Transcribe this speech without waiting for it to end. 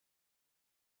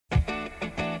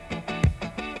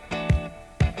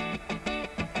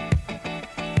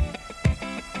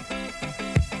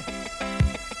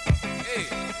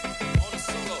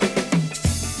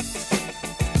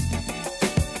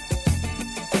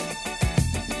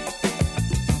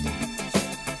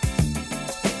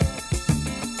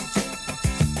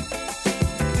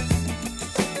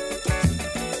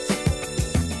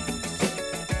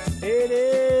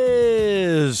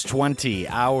20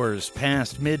 hours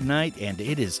past midnight, and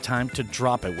it is time to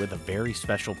drop it with a very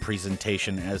special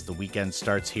presentation as the weekend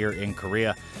starts here in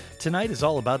Korea. Tonight is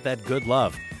all about that good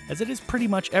love, as it is pretty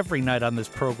much every night on this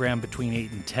program between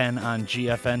 8 and 10 on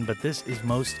GFN, but this is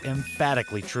most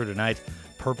emphatically true tonight.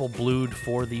 Purple Blued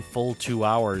for the full 2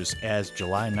 hours as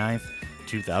July 9th,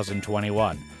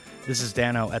 2021. This is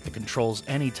Dano at the controls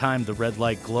anytime the red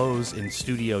light glows in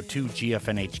Studio 2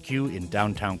 GFN HQ in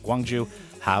downtown Gwangju.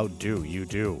 How do you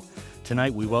do?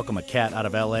 Tonight we welcome a cat out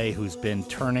of LA who's been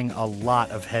turning a lot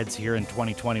of heads here in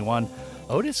 2021.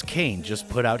 Otis Kane just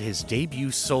put out his debut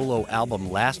solo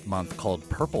album last month called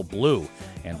Purple Blue,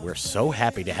 and we're so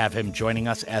happy to have him joining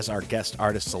us as our guest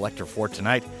artist selector for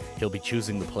tonight. He'll be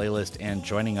choosing the playlist and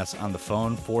joining us on the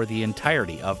phone for the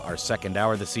entirety of our second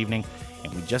hour this evening,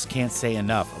 and we just can't say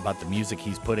enough about the music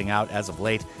he's putting out as of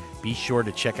late. Be sure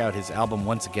to check out his album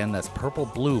once again. That's Purple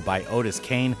Blue by Otis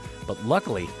Kane. But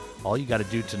luckily, all you got to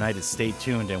do tonight is stay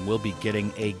tuned, and we'll be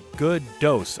getting a good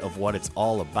dose of what it's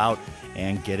all about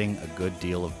and getting a good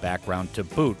deal of background to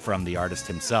boot from the artist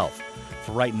himself.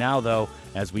 For right now, though,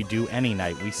 as we do any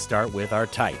night, we start with our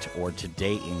Tight, or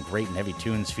Today in Great and Heavy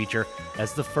Tunes feature,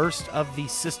 as the first of the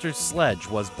Sisters Sledge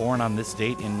was born on this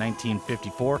date in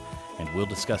 1954, and we'll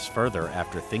discuss further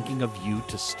after Thinking of You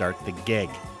to start the gig.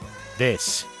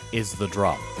 This is The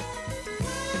Drop.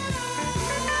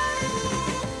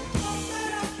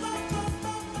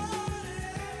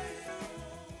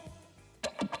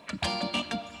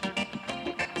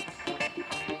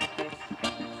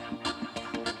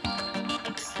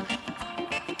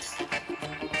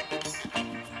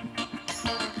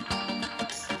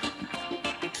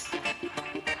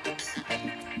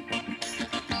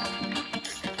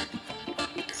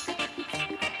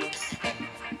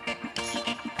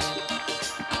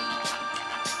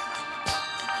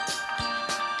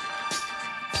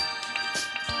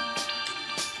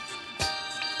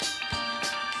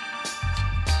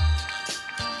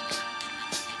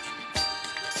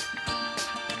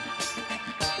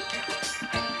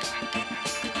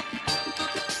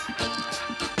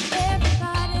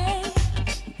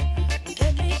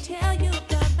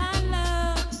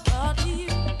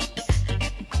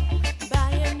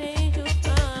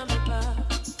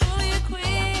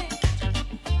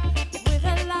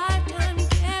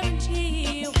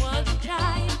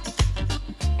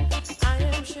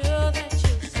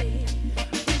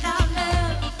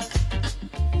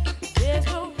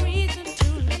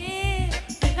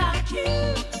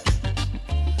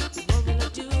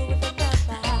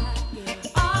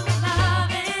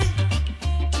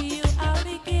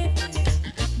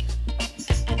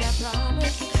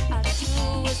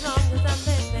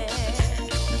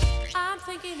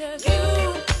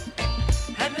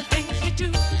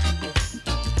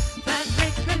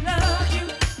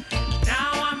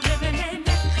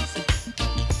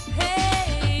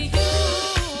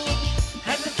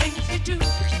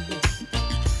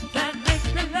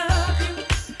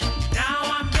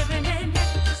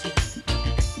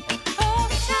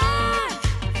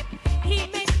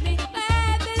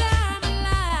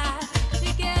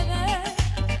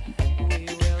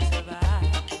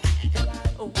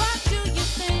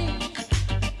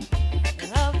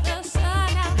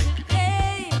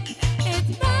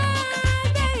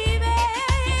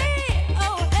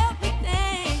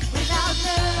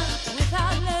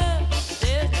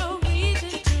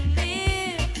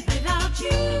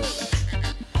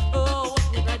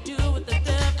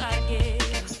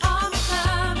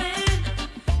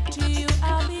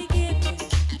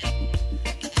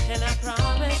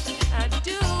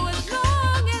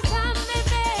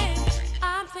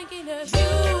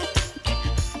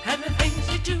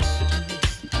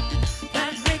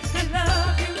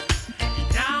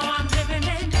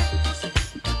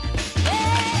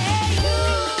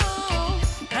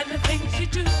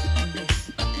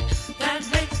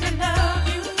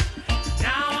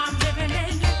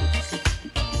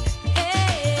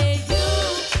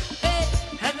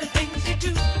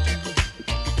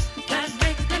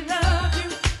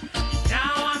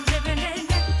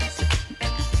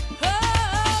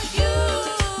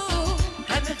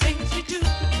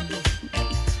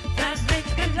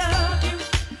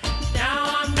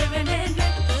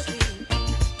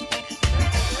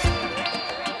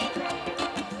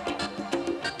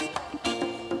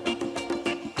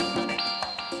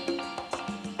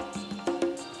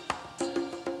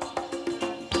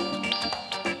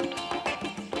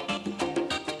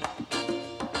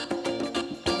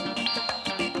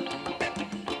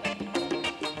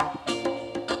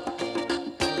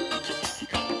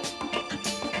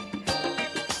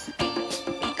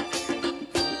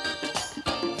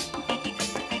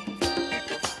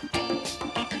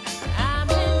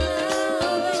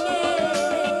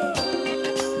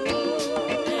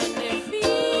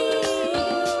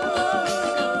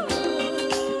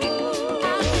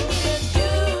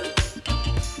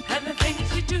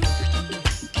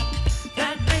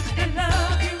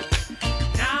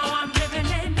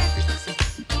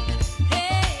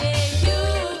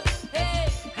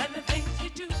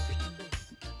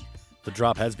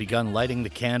 Drop has begun lighting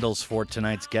the candles for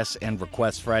tonight's Guests and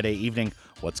Requests Friday evening.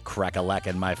 What's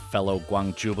crack-a-lackin', my fellow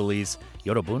Gwang Jubilees?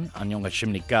 Yorobun,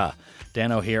 annyeonghasimnika.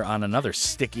 Dano here on another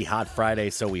sticky hot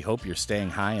Friday, so we hope you're staying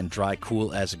high and dry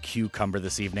cool as a cucumber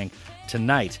this evening.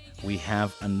 Tonight, we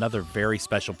have another very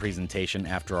special presentation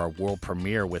after our world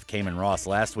premiere with Cayman Ross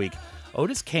last week.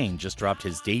 Otis Kane just dropped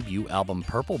his debut album,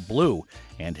 Purple Blue,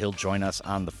 and he'll join us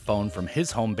on the phone from his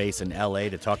home base in LA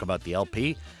to talk about the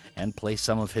LP and play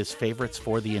some of his favorites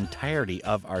for the entirety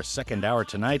of our second hour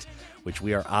tonight, which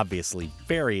we are obviously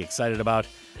very excited about,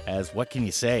 as what can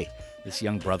you say? This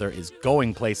young brother is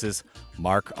going places.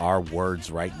 Mark our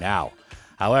words right now.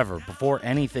 However, before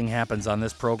anything happens on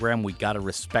this program, we gotta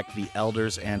respect the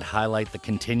elders and highlight the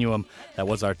continuum that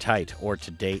was our tight or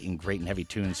Today in Great and Heavy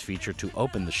Tunes feature to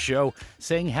open the show,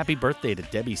 saying happy birthday to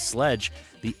Debbie Sledge,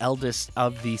 the eldest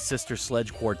of the Sister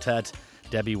Sledge Quartet.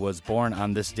 Debbie was born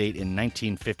on this date in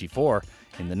 1954.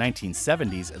 In the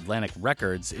 1970s, Atlantic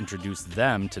Records introduced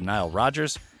them to Nile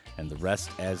Rodgers, and the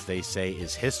rest, as they say,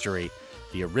 is history.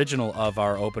 The original of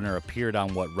our opener appeared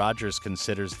on what Rodgers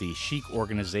considers the Chic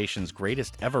organization's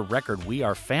greatest ever record, We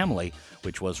Are Family,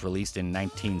 which was released in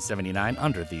 1979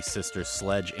 under the Sister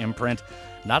Sledge imprint.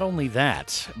 Not only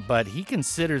that, but he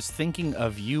considers Thinking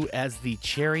of You as the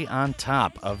cherry on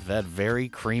top of that very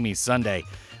creamy sundae.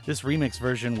 This remix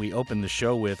version we opened the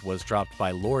show with was dropped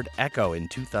by Lord Echo in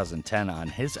 2010 on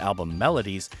his album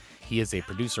Melodies. He is a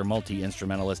producer,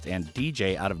 multi-instrumentalist, and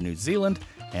DJ out of New Zealand,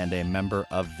 and a member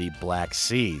of the Black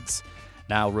Seeds.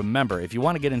 Now remember, if you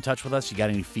want to get in touch with us, you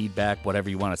got any feedback, whatever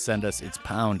you want to send us, it's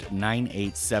pound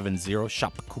 9870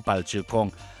 shop Kupal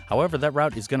Chilkong. However, that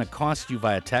route is going to cost you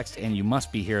via text, and you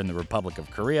must be here in the Republic of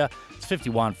Korea. It's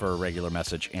 50 won for a regular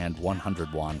message and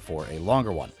 100 won for a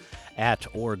longer one. At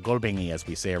or golbengi, as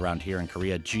we say around here in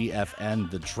Korea, GFN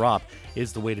The Drop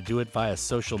is the way to do it via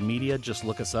social media. Just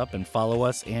look us up and follow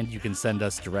us, and you can send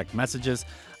us direct messages.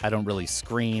 I don't really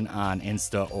screen on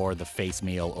Insta or the Face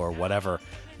Meal or whatever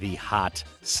the hot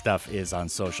stuff is on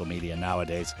social media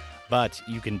nowadays, but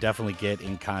you can definitely get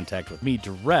in contact with me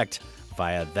direct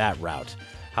via that route.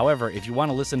 However, if you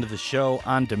want to listen to the show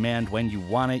on demand when you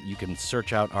want it, you can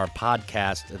search out our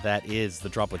podcast. That is The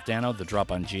Drop with Dano, The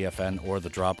Drop on GFN, or The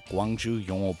Drop Gwangju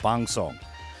Yongo Bangsong.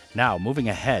 Now, moving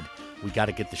ahead, we got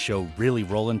to get the show really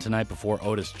rolling tonight before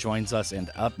Otis joins us.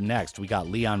 And up next, we got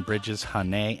Leon Bridges,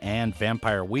 Hane, and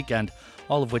Vampire Weekend,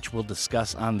 all of which we'll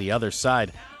discuss on the other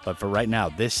side. But for right now,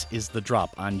 this is The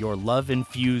Drop on your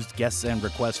love-infused Guests and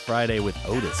Requests Friday with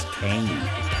Otis Kane.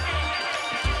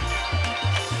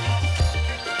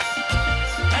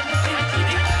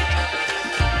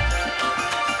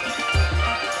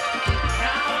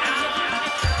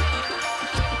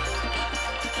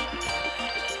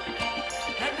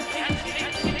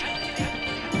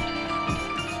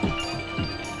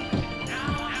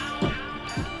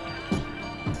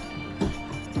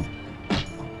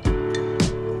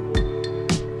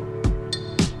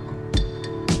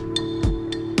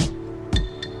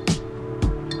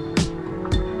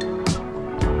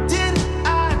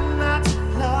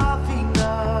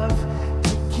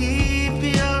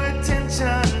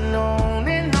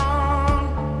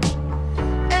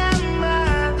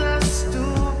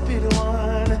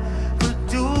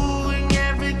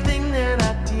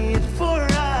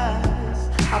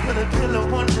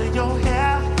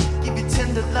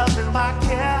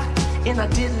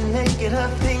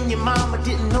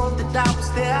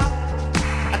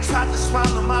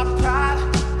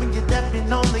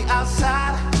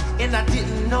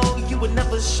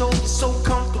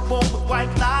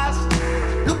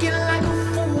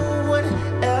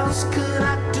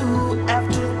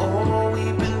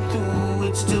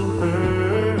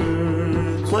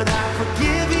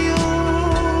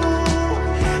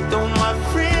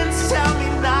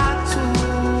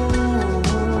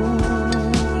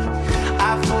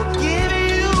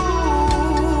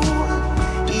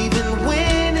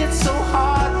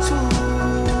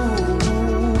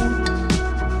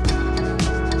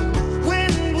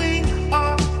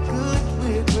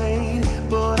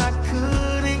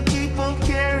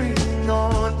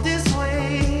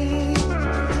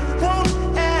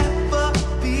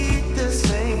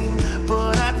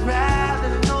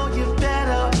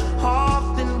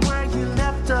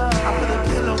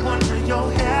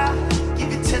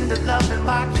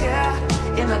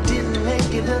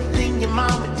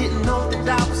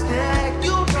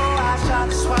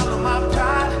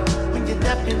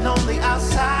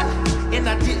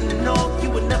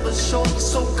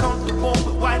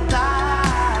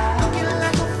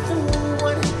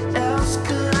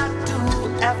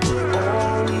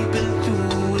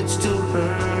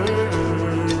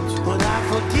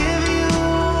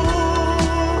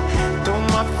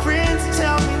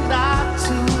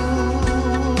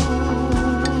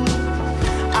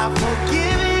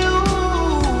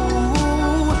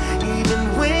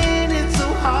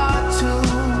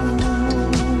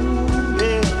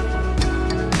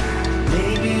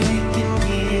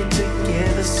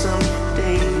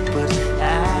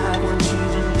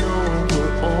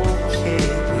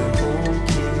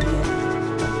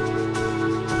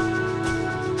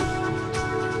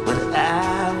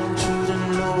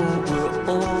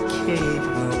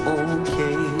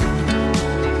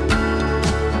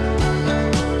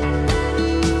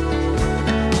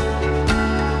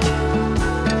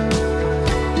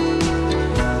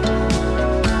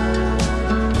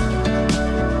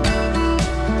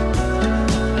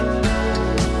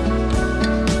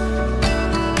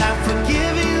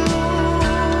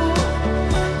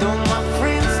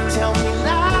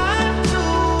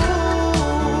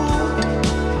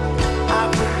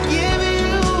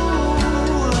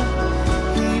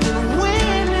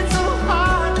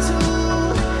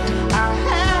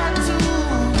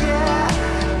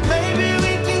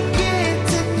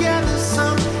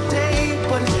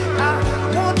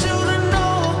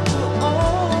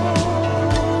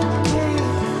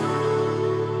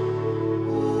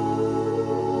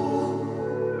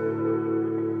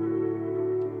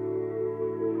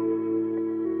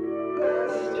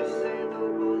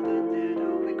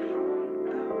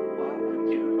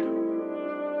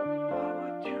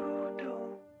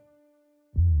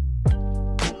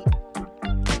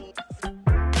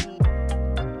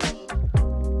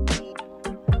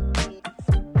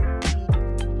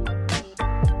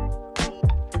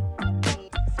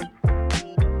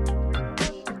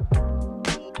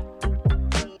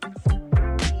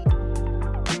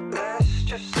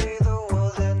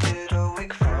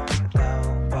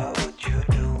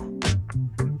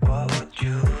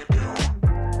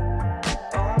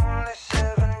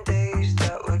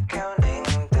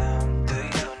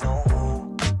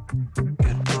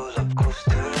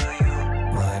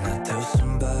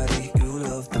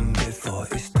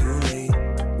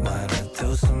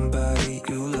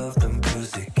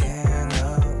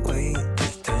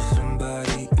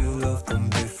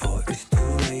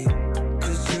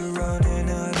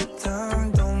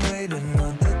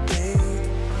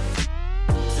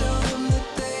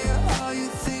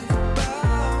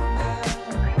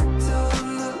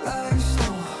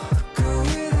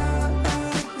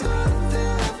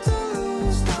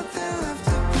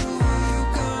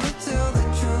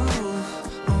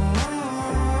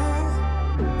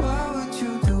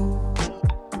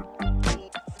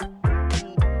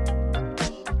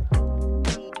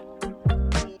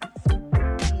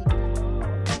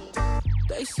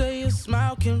 They say a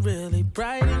smile can really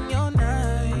brighten your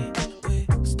night.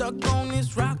 We're stuck on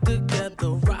this rock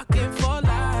together, rocking for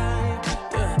life.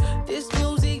 Yeah, this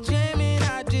music jamming,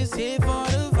 I just here for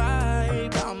the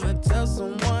vibe. I'ma tell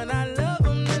someone I love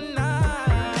them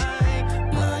tonight.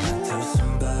 Why not tell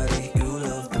somebody you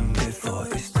love them before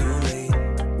it's too late?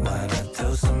 Why not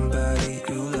tell somebody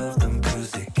you love them 'cause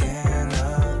they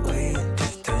cannot wait?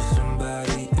 Just tell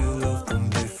somebody you love them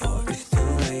before it's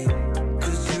too late.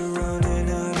 'Cause you're running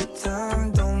out of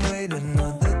time, don't wait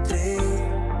another day.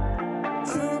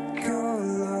 Look your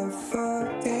lover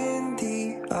in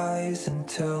the eyes and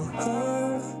tell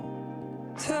her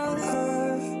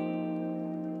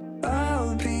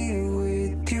I'll be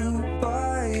with you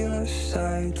by your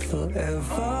side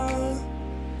forever,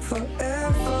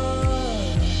 forever.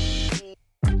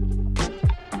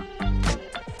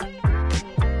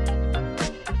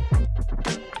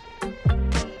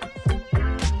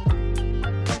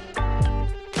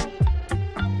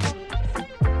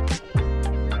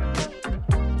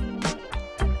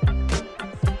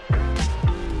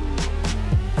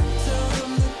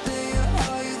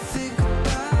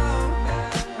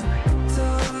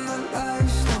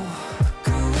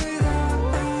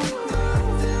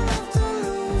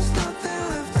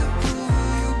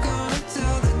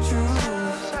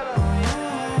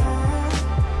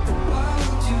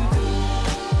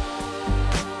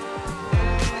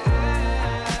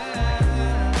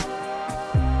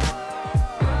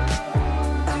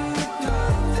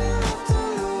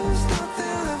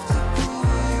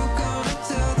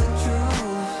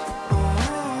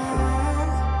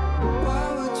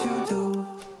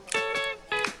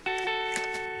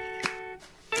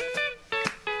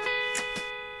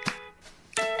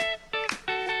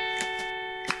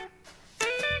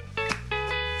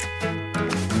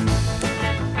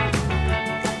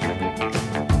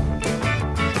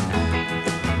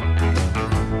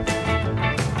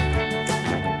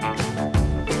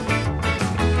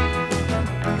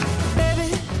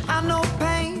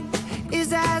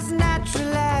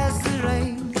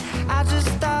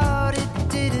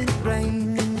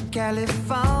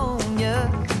 California.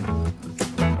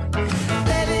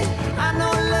 Baby, I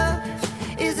know love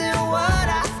isn't what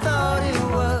I thought it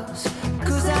was,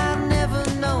 'cause I've never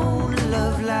known a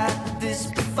love like this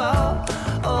before.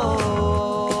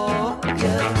 Oh,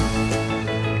 yeah.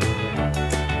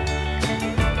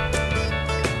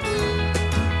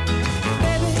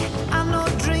 Baby, I know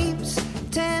dreams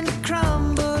tend to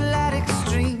crumble at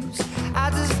extremes.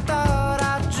 I just thought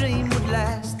our dream would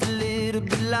last a little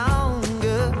bit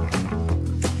longer.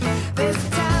 There's a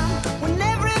time when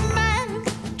every man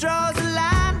draws a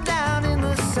line down in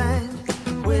the sand.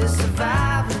 We're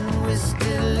surviving, we're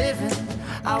still living,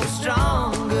 I was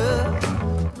stronger.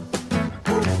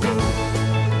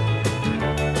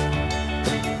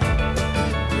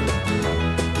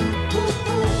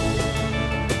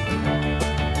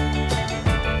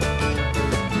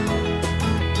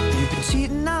 You've been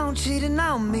cheating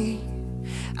on me.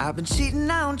 I've been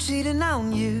cheating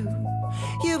on you.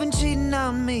 You've been cheating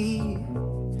on me,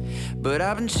 but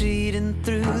I've been cheating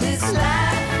through this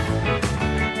life.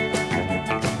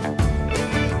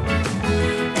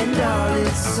 And all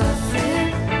its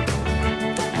suffering.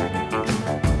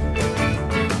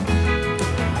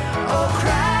 Oh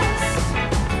Christ,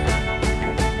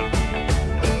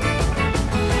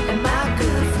 am I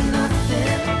good for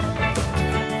nothing?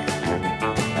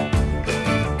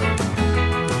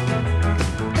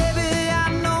 Baby, I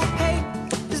know hate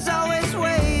is always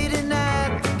waiting at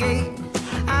the gate.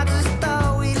 I just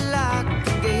thought we locked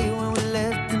the gate when we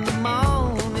left in the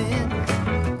morning.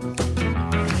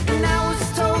 And I was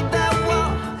told that war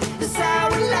is how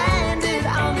we landed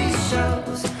on these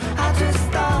shores. I just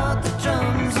thought the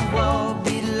drums of war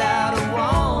beat louder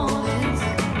warnings.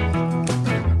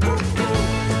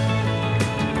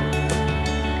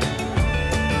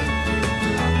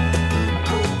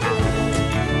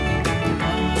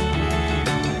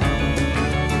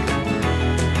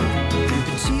 You've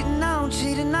been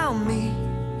cheating on me.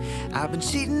 I've been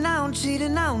cheating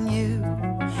on you.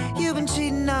 You've been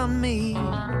cheating on me,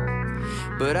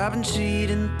 but I've been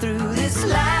cheating through this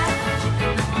life.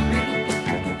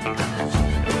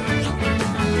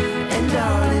 And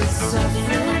all its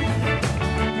suffering.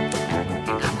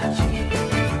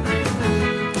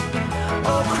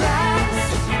 Oh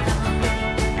Christ,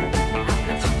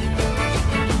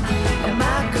 am I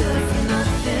good for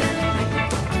nothing?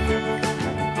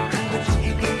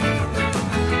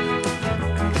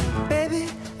 Baby,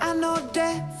 I know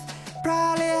death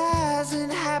probably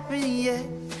hasn't happened yet,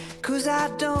 'cause I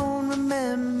don't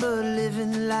remember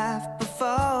living life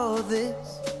before this.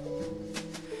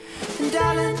 And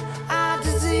darling, our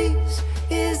disease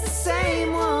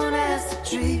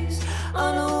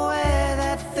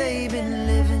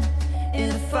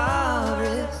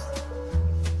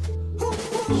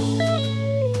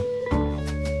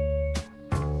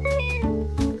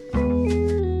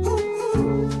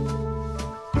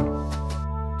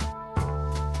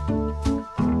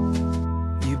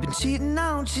cheating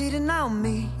on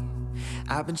me.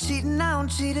 I've been cheating on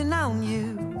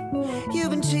you.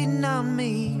 You've been cheating on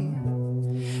me.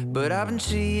 But I've been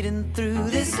cheating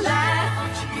through this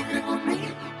life.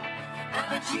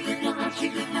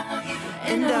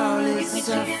 And all is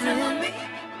suffering.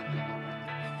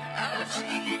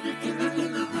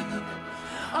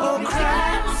 Oh,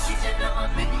 Christ.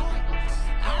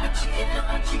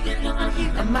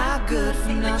 Am I good for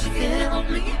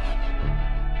nothing?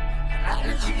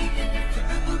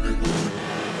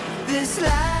 This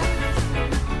life.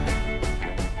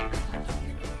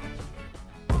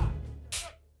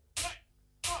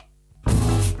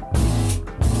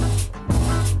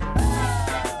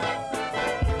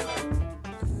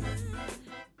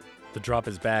 The drop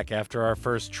is back after our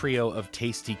first trio of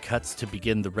tasty cuts to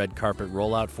begin the red carpet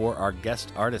rollout for our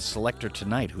guest artist selector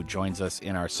tonight, who joins us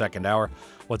in our second hour.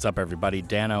 What's up, everybody?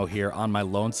 Dano here on my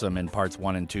lonesome in parts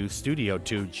 1 and 2, Studio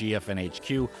 2,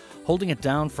 GFNHQ, holding it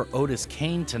down for Otis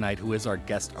Kane tonight, who is our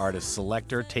guest artist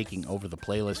selector, taking over the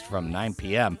playlist from 9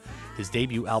 p.m. His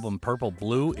debut album, Purple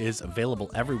Blue, is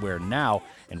available everywhere now,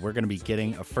 and we're going to be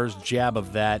getting a first jab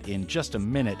of that in just a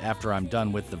minute after I'm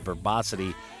done with the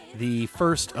verbosity, the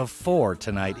first of 4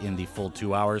 tonight in the full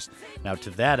 2 hours. Now, to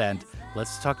that end,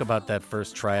 let's talk about that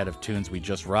first triad of tunes we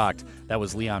just rocked. That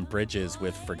was Leon Bridges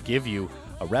with Forgive You,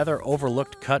 a rather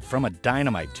overlooked cut from a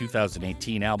Dynamite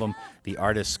 2018 album, the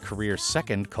artist's career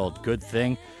second, called Good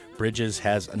Thing. Bridges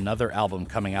has another album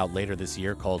coming out later this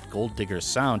year called Gold Digger's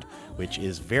Sound, which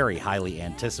is very highly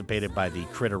anticipated by the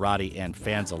Critterati and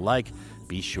fans alike.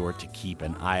 Be sure to keep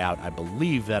an eye out. I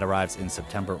believe that arrives in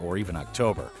September or even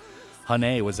October.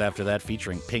 Honey was after that,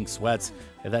 featuring Pink Sweats.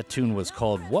 That tune was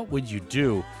called What Would You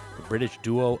Do? The British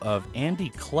duo of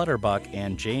Andy Clutterbuck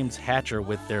and James Hatcher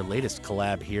with their latest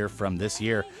collab here from this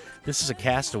year. This is a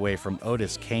castaway from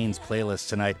Otis Kane's playlist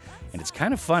tonight, and it's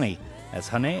kind of funny, as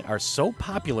Honey are so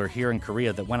popular here in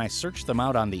Korea that when I search them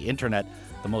out on the internet,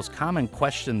 the most common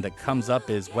question that comes up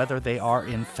is whether they are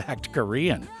in fact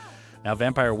Korean. Now,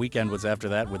 Vampire Weekend was after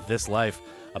that with This Life,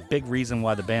 a big reason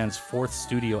why the band's fourth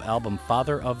studio album,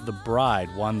 Father of the Bride,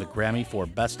 won the Grammy for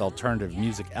Best Alternative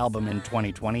Music Album in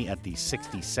 2020 at the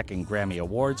 62nd Grammy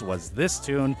Awards was this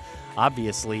tune.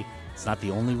 Obviously, it's not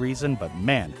the only reason, but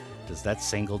man, does that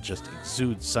single just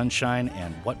exude sunshine,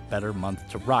 and what better month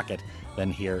to rock it than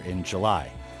here in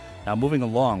July. Now, moving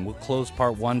along, we'll close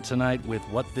part 1 tonight with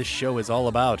what this show is all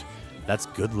about. That's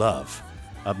Good Love.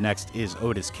 Up next is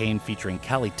Otis Kane featuring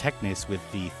Kali Teknis with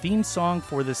the theme song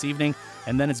for this evening,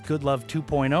 and then it's Good Love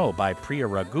 2.0 by Priya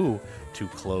Raghu to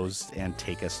close and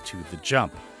take us to the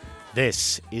jump.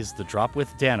 This is The Drop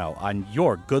with Dano on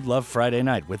your Good Love Friday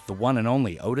night with the one and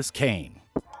only Otis Kane.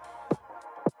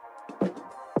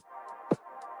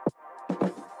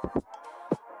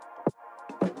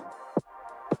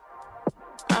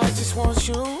 I just want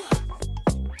you.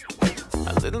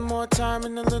 A little more time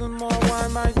and a little more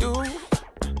wine might do.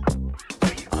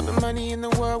 All the money in the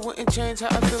world wouldn't change how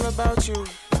I feel about you.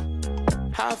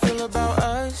 How I feel about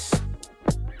us.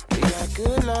 We got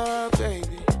good love,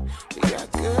 baby. We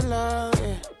got good love,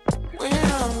 yeah. When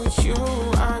I'm with you,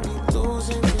 I be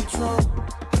losing control.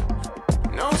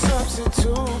 No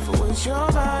substitute for what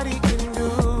your body can do.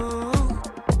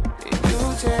 And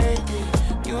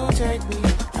you take me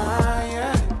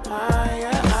higher,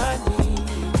 higher. I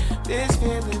need this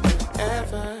feeling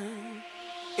forever.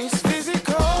 It's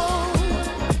physical.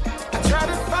 I try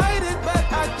to fight it, but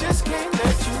I just can't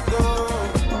let you go.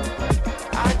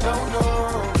 I don't know.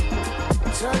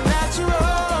 It's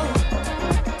unnatural.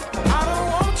 I don't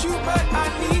want you, but I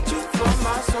need you for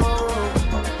my soul.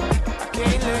 I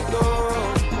can't let go.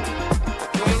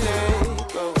 I can't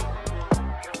let go.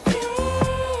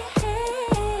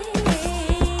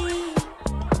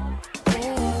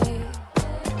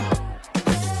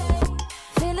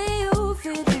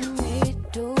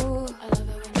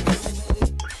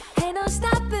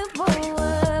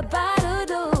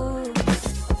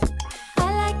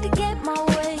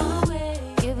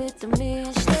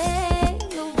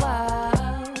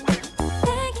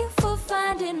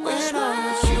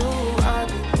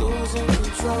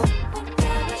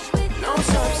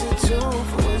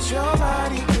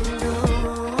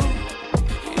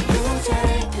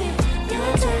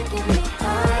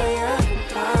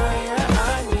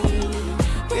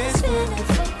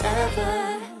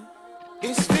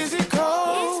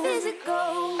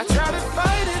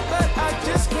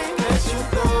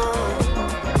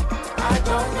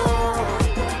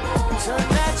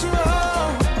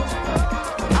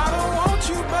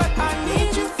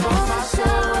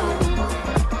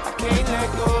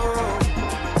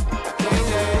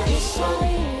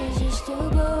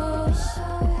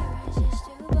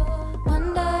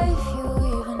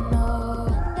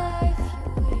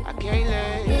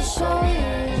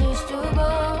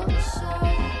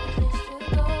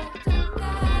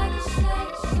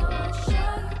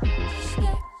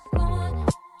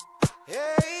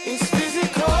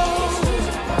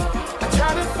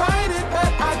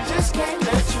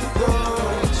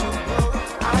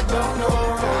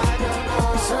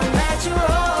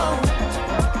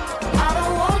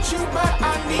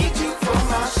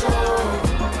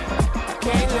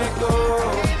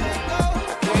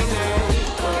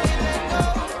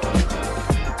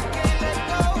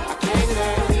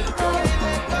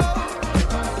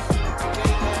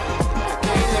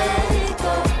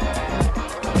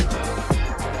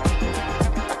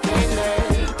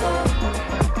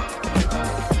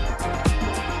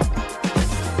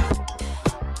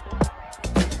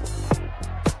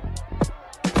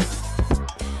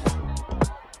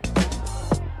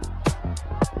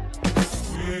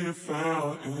 we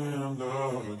fell in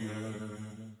love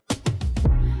again.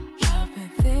 I've been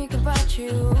thinking about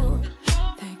you,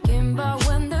 thinking about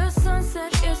when the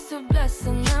sunset is to bless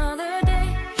another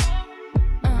day.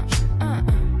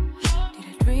 Did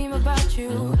I dream about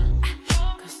you?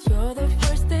 'Cause you're the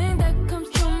first thing that comes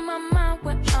to my mind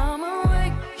when I'm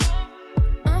awake.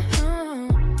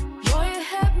 Boy, you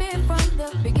had me from the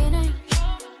beginning.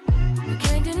 You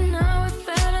can't deny we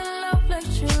fell in love like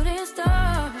shooting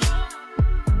stars.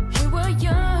 We were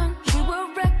young, we were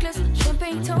reckless,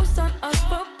 champagne toast on us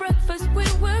for breakfast. We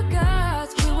were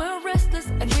gods, we were restless,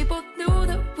 and we both knew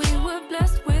that we were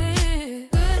blessed with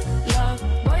good love.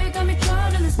 Boy, you got me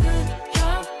caught in this good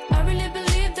love. I really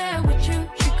believe that with you,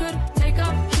 we could take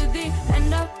off to the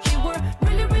end of the world.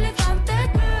 Really, really found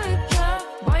that good love.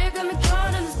 Boy, you got me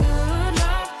caught in this good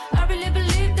love. I really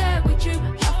believe that with you,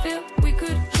 I feel we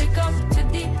could take off to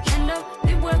the end of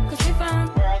the world, 'cause we found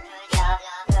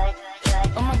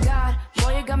oh my God,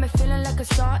 boy, you got me feeling like a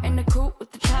star in the coupe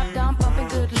with the top down, pumping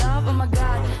good love. Oh my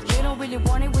God, they don't really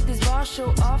want it with this bar,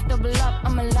 show off, double up.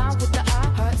 I'm alive with the eye.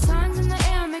 Heart signs in the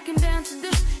air, making dance to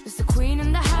this. It's the queen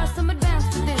in the house, I'm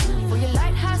advanced to this. For your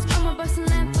lighthouse, I'm a bustin'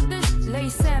 lamp for this. Lay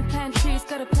sand, plant trees,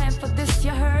 got a plan for this,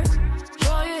 you heard?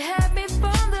 Boy, you had me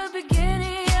from the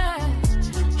beginning, yeah.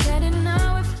 Can't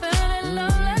deny we fell in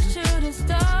love like shooting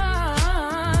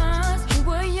stars. We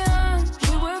were young,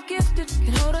 we were gifted,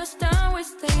 can hold us down, we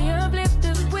stay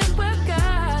uplifted. We were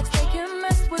gods, they can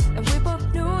mess with, and we both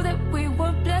knew that we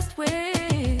were blessed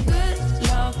with good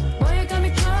love. Boy, you got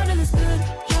me caught in this good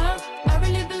love. I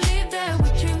really believe that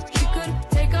with you, we could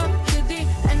take off to the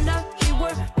end of the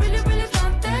world. Really, really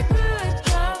found that good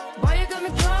love. Boy, you got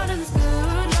me caught in this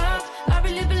good love. I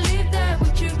really believe that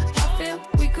with you, I feel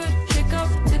we could take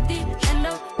off to the end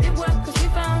of the world, 'cause we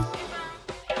found.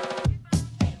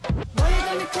 Boy, you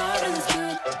got me caught in this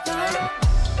good love.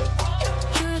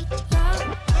 Good love.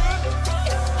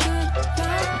 Good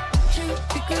love. You,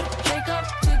 we could take off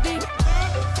to the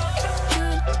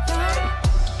good love.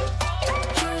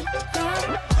 Good love. Good love.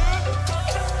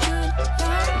 Good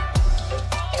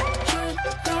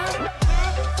love.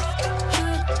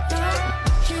 Good love.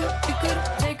 You, we could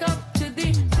take off to the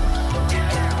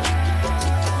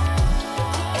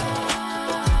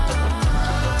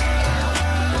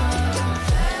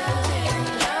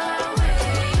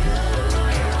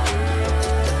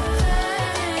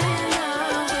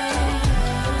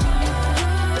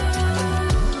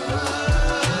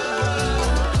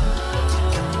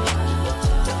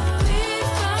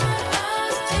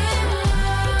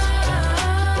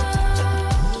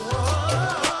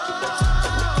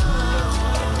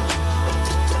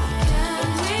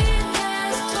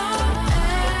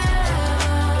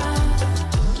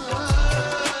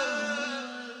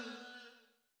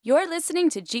You're listening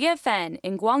to GFN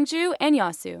in Gwangju and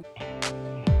Yeosu.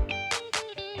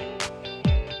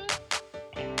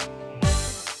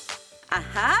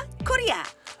 아하, 코리아.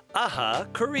 Aha,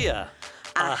 Korea.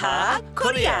 아하,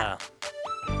 코리아.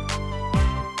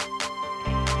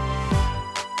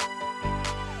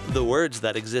 The words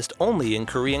that exist only in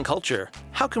Korean culture.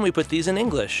 How can we put these in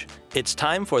English? It's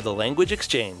time for the language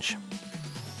exchange.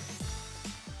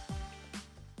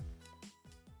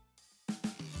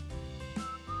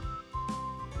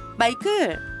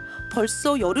 마이클,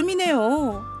 벌써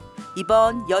여름이네요.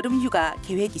 이번 여름 휴가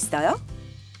계획 있어요?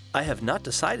 I have not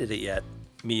decided it yet.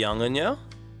 미영은요?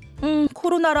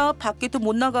 코로나라 밖에도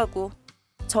못 나가고.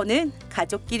 저는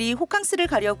가족끼리 호캉스를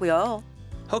가려고요.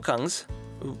 Hokangs?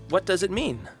 What does it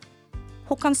mean?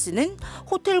 호캉스는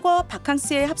호텔과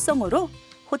바캉스의 합성어로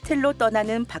호텔로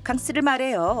떠나는 바캉스를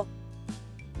말해요.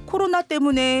 코로나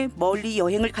때문에 멀리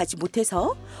여행을 가지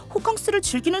못해서 호캉스를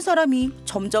즐기는 사람이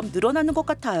점점 늘어나는 것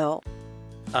같아요.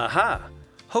 Aha!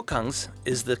 Hokangs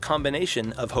is the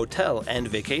combination of hotel and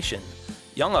vacation.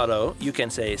 영어로 you can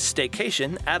say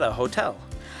staycation at a hotel.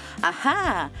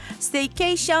 아하,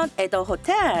 staycation at a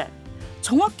hotel.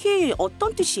 정확히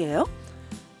어떤 뜻이에요?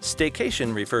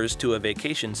 Staycation refers to a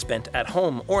vacation spent at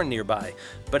home or nearby,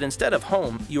 but instead of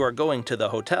home, you are going to the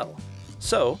hotel.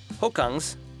 So,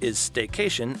 hokangs is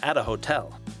staycation at a hotel.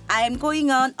 I'm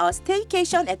going on a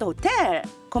staycation at a hotel.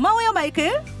 고마워요, 마이클.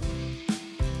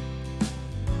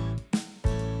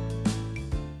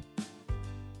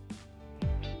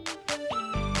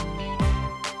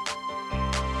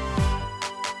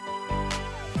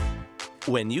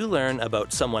 When you learn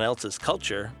about someone else's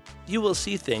culture, you will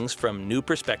see things from new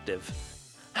perspective.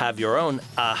 Have your own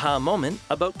aha moment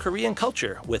about Korean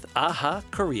culture with Aha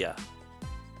Korea.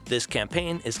 This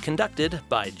campaign is conducted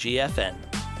by GFN.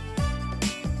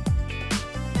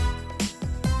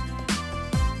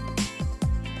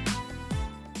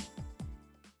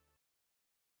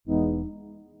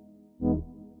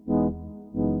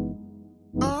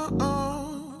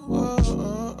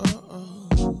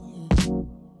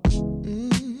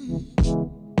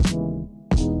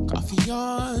 Coffee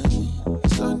on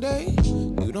Sunday,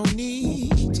 you don't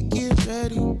need to get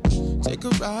ready. Take a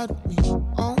ride with me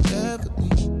on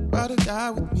Beverly, ride or die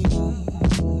with me.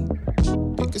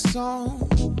 Pick a song,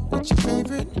 what's your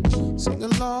favorite? Sing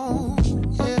along,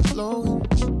 hair blowing.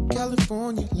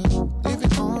 California love,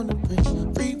 living on the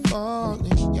bridge, free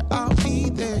falling. Yeah, I'll be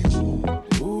there.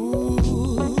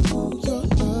 Ooh, your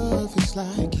love is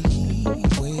like a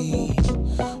heat wave.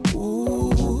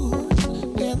 Ooh,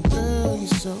 damn girl, you're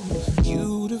so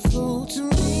beautiful to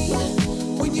me.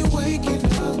 When you're waking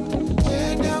up,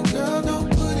 head down, girl, don't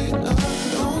put it up,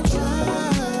 don't try.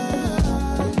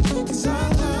 'Cause I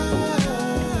like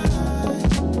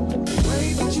the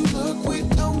way that you look with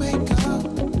no makeup.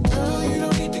 Girl, you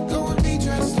don't need to go and be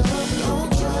dressed up,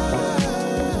 don't try.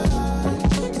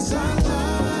 'Cause I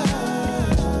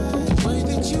like the way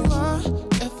that you are,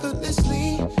 effortlessly.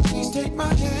 Please take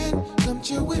my hand, come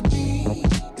chill with me.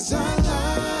 'Cause I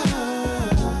like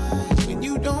when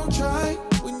you don't try,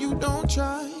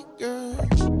 girl.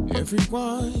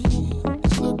 Everyone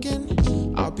is looking,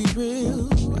 I'll be real,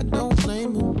 I don't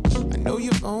blame them. I know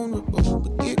you're vulnerable,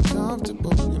 but get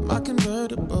comfortable in my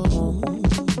convertible.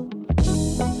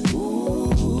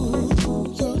 Ooh,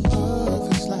 your love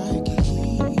is like a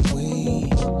heat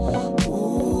wave.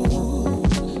 Ooh,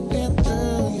 damn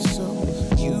girl, you're so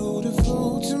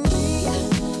beautiful to me.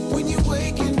 When you're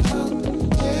waking up,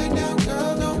 head down,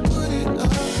 girl, don't put it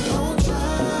up, don't try.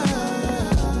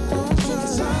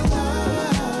 'Cause I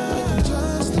like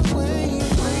just the way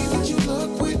that you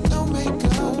look with no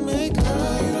makeup.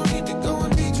 Girl, you don't need to go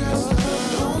and be dressed up,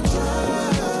 don't try.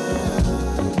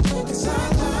 'Cause I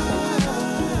like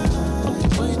the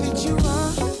way that you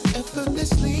are,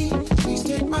 effortlessly. Please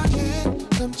take my hand,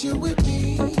 come chill with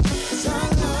me. 'Cause I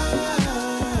like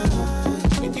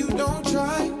when you don't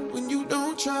try,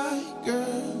 girl.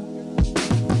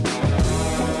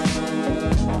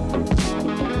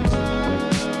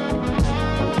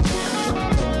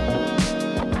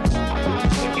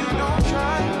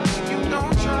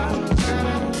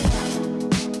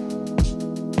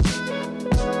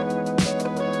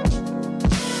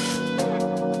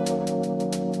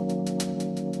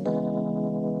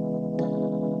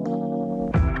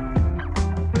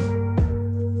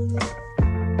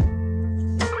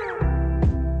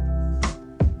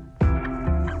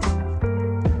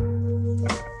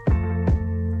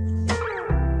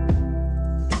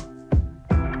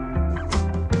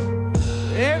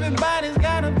 Everybody's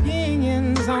got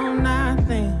opinions on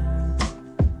nothing.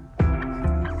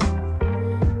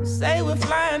 Say we're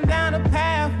flying down a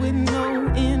path with no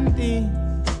ending.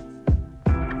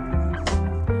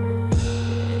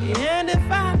 And if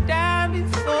I die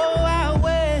before I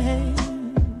wake,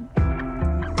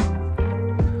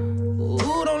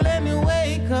 ooh, don't let me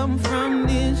wake up from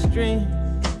this dream.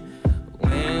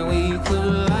 When we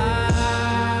collide,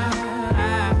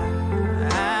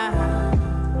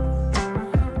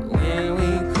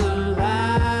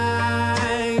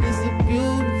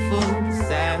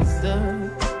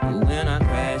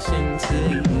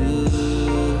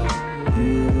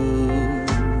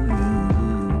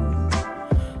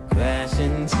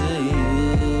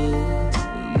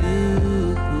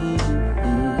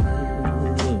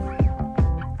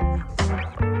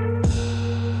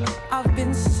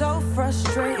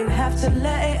 frustrated, have to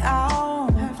let it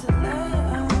out.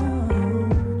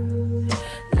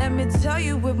 Let me tell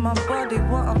you with my body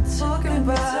what I'm talking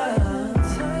about.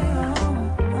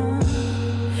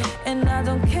 And I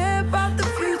don't care about the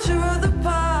future or the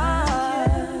past.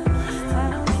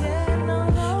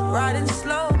 Riding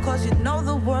slow, cause you know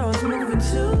the world's moving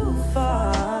too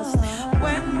fast.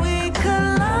 When we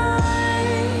collide,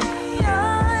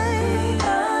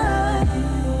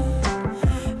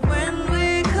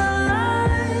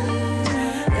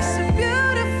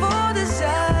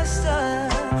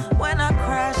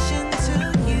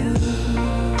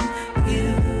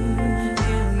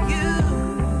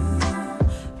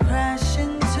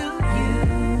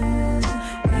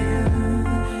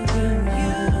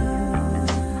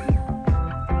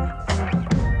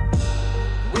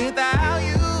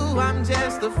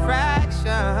 a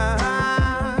fraction.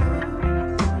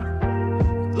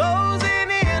 Closing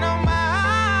in on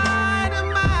my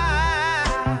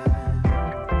demise.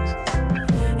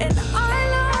 And I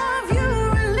love you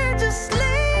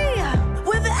religiously,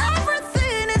 with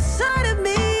everything inside of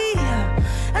me.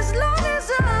 As long as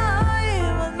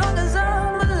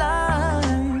I'm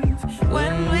alive.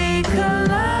 When we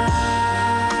collide,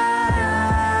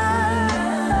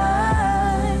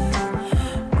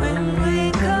 when we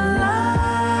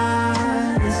collide.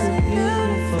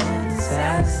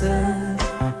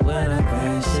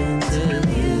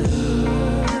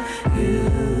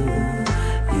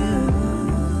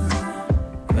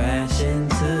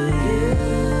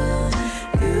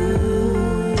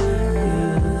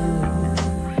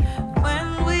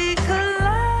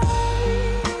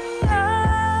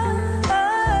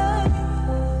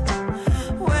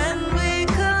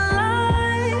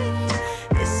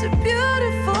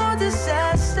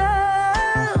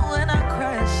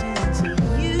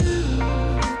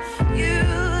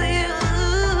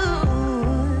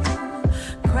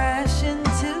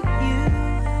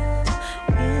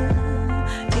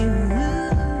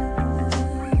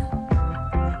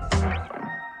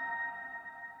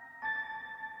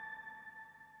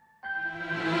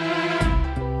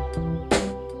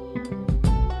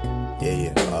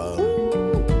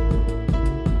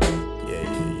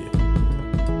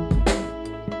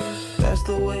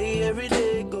 the way every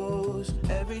day goes.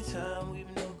 Every time we've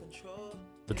no control.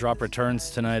 The drop returns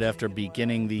tonight after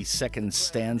beginning the second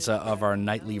stanza of our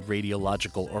nightly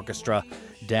radiological orchestra.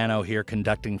 Dano here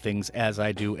conducting things as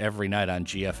I do every night on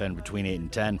GFN between 8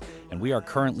 and 10, and we are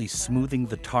currently smoothing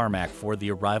the tarmac for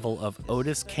the arrival of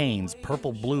Otis Kane's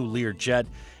Purple Blue Learjet,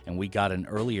 and we got an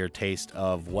earlier taste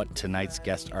of what tonight's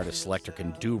guest artist selector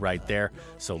can do right there,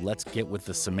 so let's get with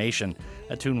the summation.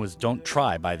 That tune was Don't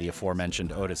Try by the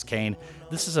aforementioned Otis Kane.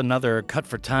 This is another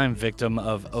cut-for-time victim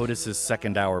of Otis's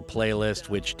second-hour playlist,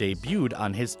 which debuted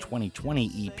on his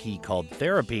 2020 EP called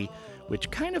Therapy, which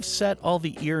kind of set all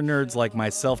the ear nerds like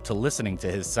myself to listening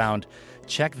to his sound.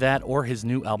 Check that or his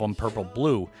new album Purple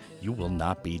Blue. You will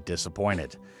not be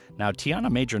disappointed. Now,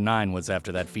 Tiana Major 9 was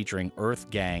after that, featuring Earth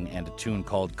Gang and a tune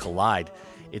called Collide.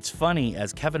 It's funny,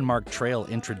 as Kevin Mark Trail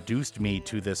introduced me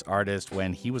to this artist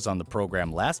when he was on the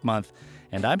program last month,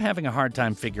 and I'm having a hard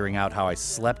time figuring out how I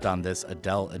slept on this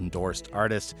Adele-endorsed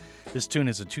artist. This tune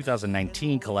is a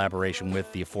 2019 collaboration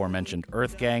with the aforementioned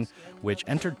Earth Gang, which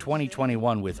entered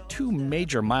 2021 with two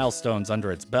major milestones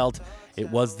under its belt. It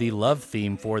was the love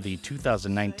theme for the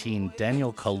 2019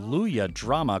 Daniel Kaluuya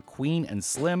drama Queen and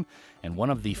Slim, and one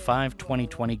of the 5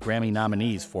 2020 Grammy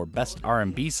nominees for Best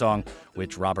R&B Song,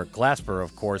 which Robert Glasper,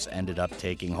 of course, ended up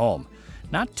taking home.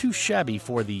 Not too shabby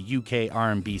for the UK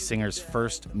R&B singer's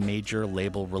first major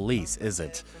label release, is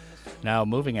it? Now,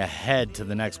 moving ahead to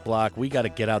the next block, we got to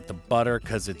get out the butter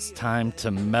because it's time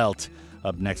to melt.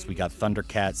 Up next, we got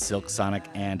Thundercat, Silk Sonic,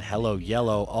 and Hello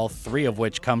Yellow, all three of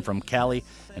which come from Cali,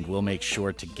 and we'll make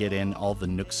sure to get in all the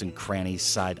nooks and crannies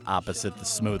side opposite the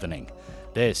smoothening.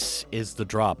 This is The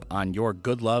Drop on your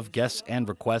Good Love Guests and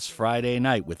Requests Friday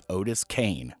night with Otis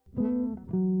Kane.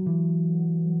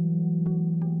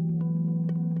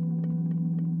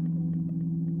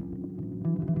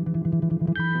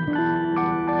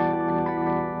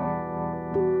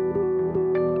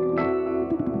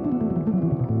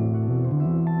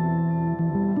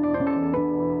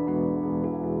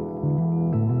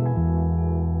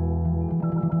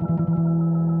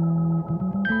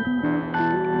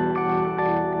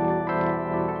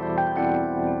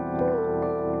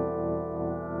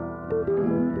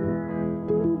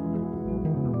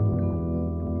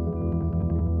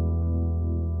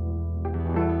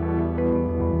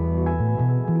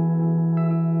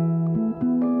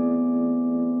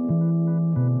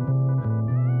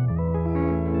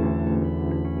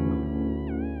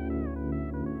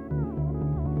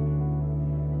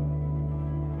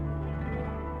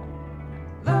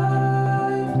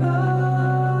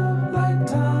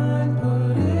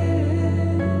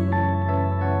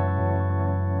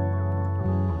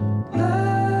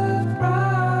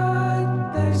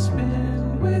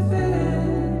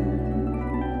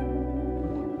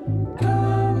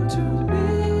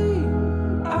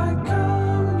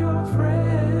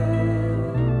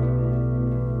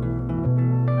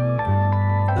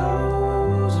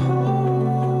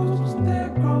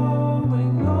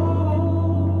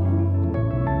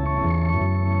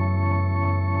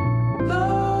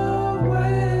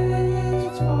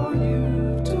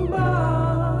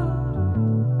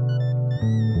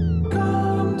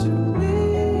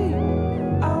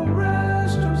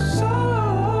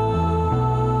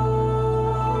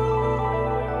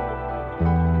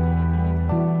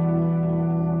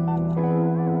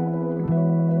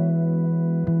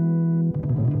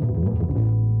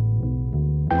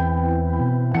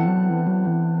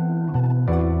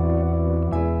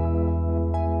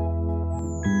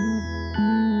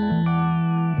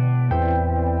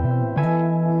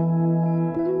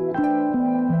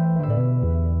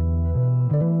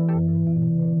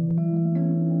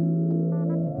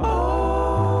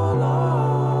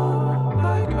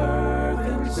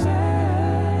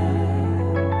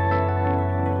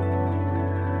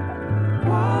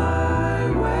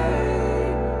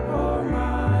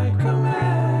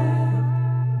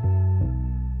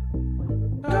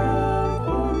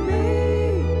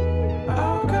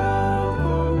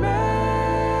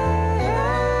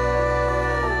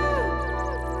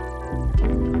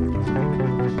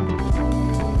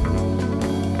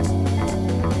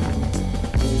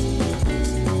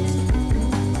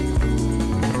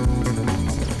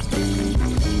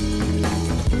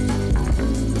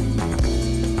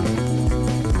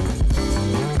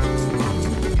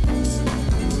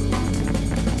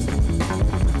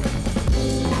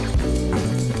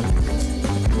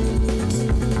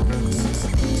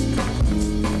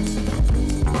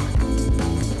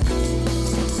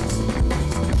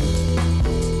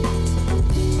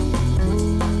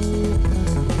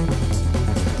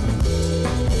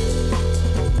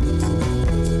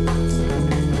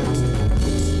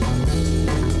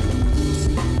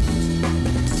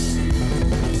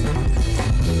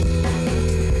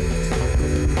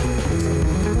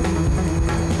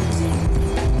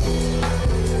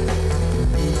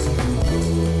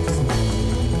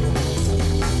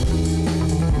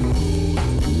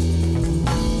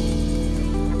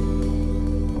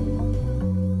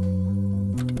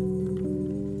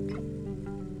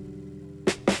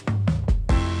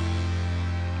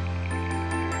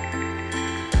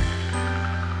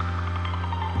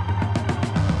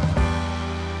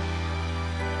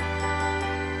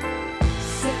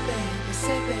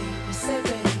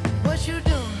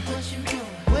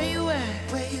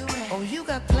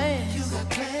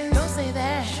 say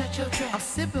that. Shut your trap. I'm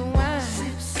sipping wine.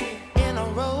 Sip, sip. In a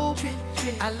robe. Drip,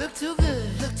 drip. I look too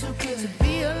good to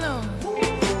be alone.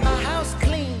 My house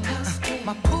clean.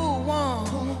 My pool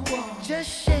warm. Just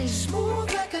shake.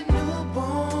 Smooth like a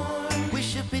newborn. We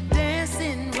should be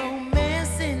dancing,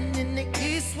 romancing in the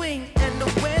east wing and the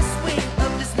west wing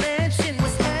of this mansion.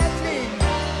 What's happening?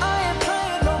 I ain't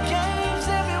playing no games.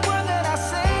 Every word that I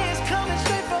say is coming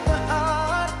straight from the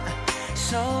heart.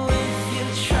 So if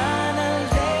you're trying to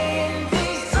lay in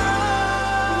these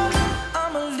arms,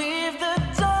 I'ma leave the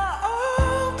door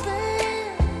open.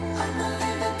 I'ma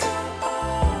leave the door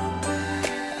open.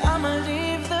 I'ma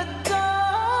leave the door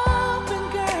open,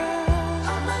 girl.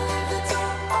 I'ma leave the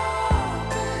door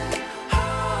open,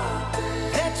 open.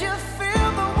 Let you feel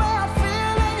the way I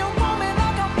feel and you want me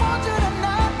like I want you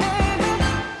tonight, baby.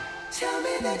 Tell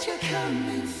me that you're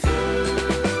coming through.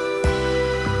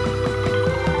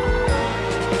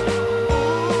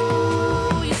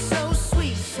 Ooh, you're so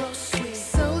sweet, so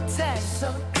tight,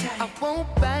 I won't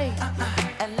bite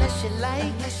unless you like.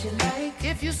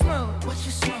 If you smoke, what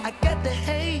you smoke? I got the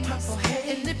haze.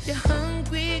 And if you're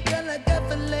hungry, girl, I got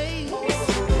fillets.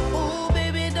 Ooh,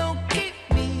 baby, don't keep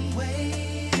me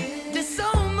waiting. There's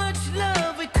so much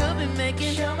love we could be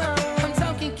making. I'm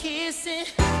talking kissing,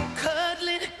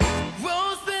 cuddling,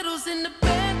 rose petals in the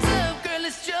bathtub. Girl,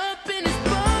 it's jumping, it's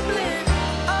bubbling.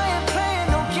 I ain't playing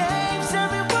no games.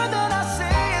 Every word that I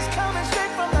say is coming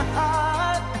straight from the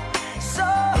heart. So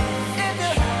if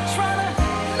you're trying to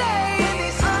lay in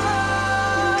these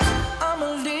arms, I'ma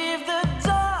leave the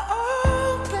door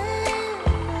open.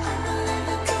 I'ma leave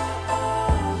the door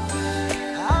open.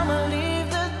 I'ma leave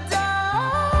the door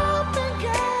open,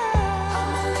 girl.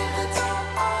 I'ma leave the door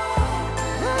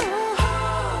open.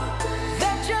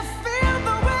 Let you feel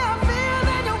the way I feel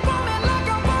and you want me like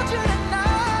I want you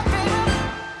tonight, baby.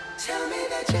 Tell me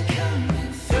that you're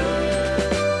coming through.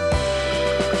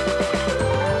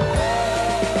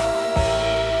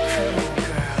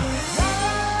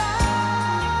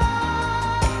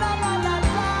 La la la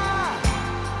la,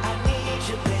 I need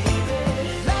you, baby.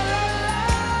 La la la,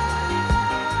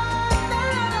 la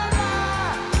la la,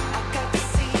 I got to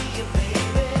see you,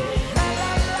 baby. La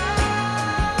la la,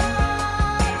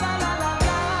 la la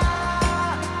la,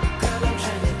 girl, I'm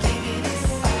trying to give you this.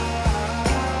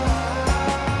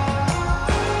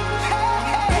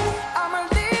 Hey, I'ma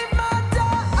leave my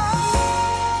door open.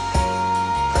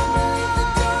 I'ma leave the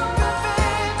door open,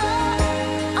 baby.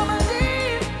 I'ma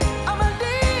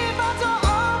leave my door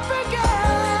open,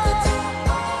 girl.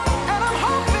 And I'm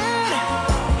hoping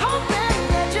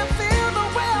that you feel the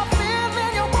way I feel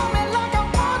and you want me like I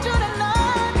want you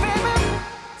tonight, baby.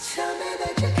 Tell me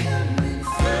that you're coming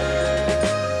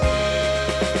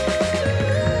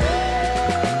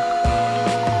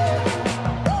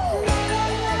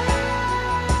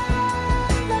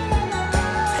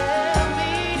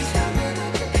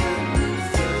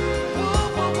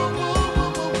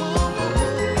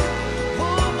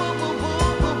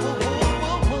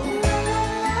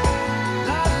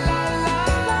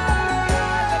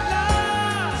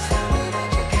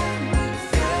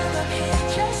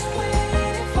just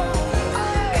waiting for you.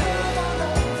 Come on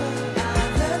over by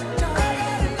the door.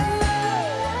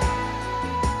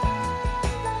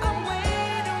 I'm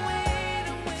waiting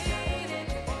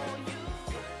for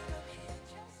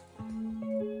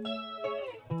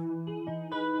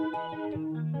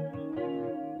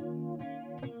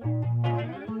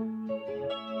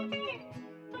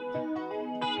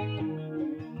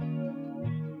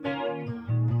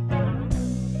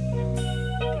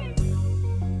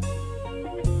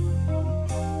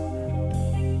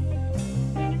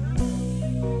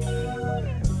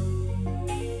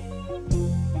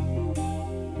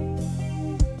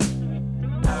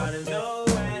Out of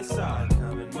nowhere, saw it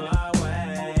coming my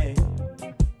way.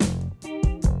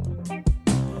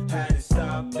 Had to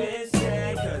stop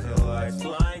instead, cause it was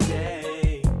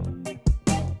blinding.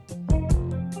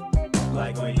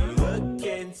 Like when you look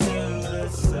into the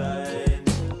sun,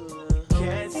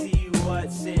 can't see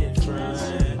what's in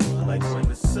front. Like when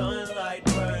the sunlight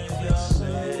burns your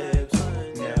lips,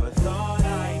 never thought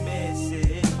I'd miss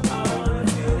it. I wanna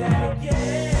do that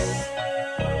again.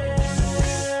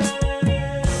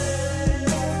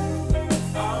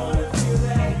 I wanna do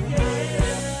that again.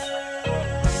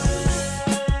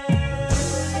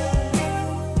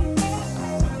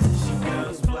 She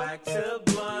goes black to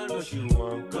blonde, but she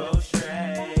won't go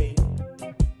straight.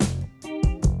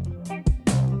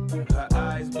 Her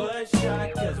eyes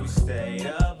bloodshot cause we stayed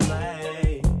up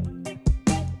late.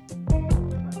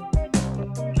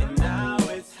 And now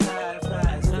it's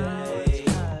 8:30.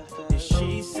 And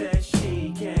she says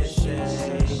she can't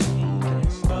stay,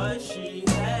 but she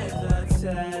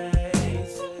hesitates.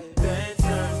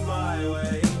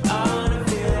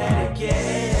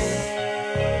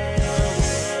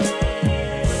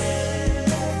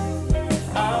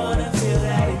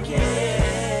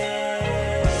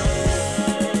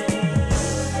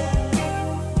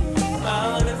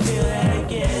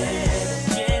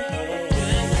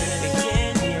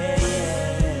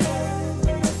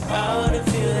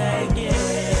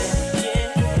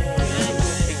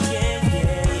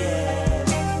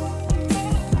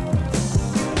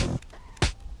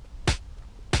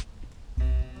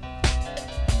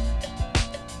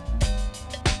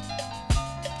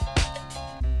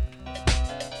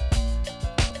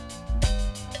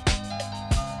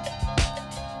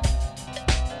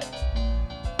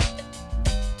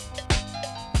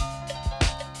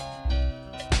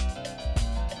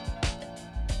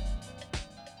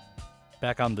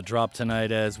 Back on the drop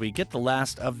tonight as we get the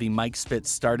last of the mic spit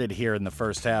started here in the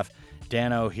first half.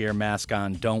 Dano here, mask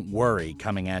on, don't worry,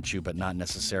 coming at you, but not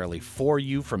necessarily for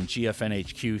you from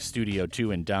GFNHQ Studio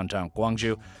 2 in downtown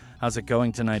Gwangju. How's it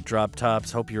going tonight, Drop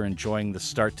Tops? Hope you're enjoying the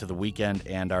start to the weekend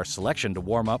and our selection to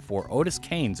warm up for Otis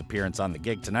Kane's appearance on the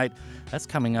gig tonight. That's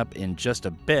coming up in just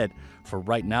a bit. For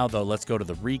right now, though, let's go to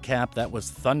the recap. That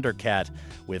was Thundercat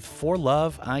with For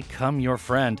Love, I Come Your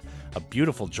Friend, a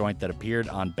beautiful joint that appeared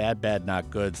on Bad Bad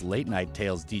Not Good's Late Night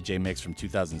Tales DJ mix from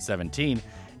 2017.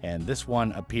 And this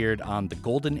one appeared on The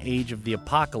Golden Age of the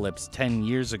Apocalypse 10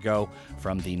 years ago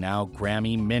from the now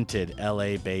Grammy-minted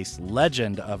LA-based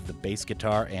legend of the bass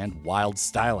guitar and wild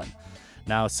stylin'.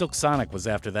 Now, Silk Sonic was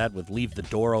after that with Leave the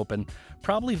Door Open,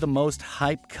 probably the most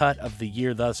hype cut of the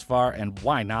year thus far, and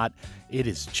why not? It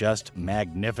is just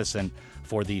magnificent.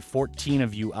 For the 14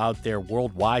 of you out there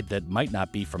worldwide that might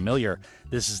not be familiar,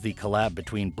 this is the collab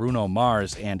between Bruno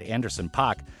Mars and Anderson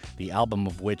 .Paak, the album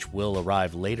of which will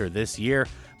arrive later this year,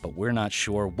 but we're not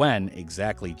sure when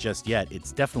exactly just yet.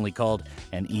 It's definitely called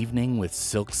An Evening with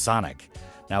Silk Sonic.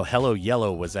 Now, Hello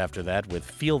Yellow was after that with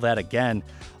Feel That Again.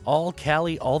 All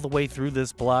Cali all the way through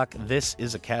this block. This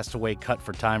is a Castaway cut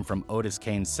for time from Otis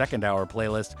Kane's second hour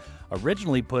playlist,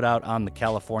 originally put out on the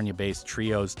California-based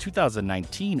trio's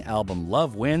 2019 album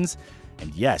Love Wins.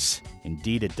 And yes,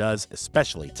 indeed it does,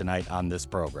 especially tonight on this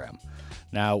program.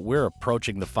 Now, we're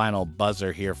approaching the final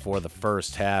buzzer here for the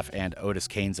first half, and Otis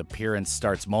Kane's appearance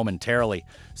starts momentarily.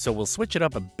 So we'll switch it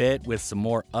up a bit with some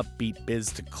more upbeat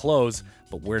biz to close,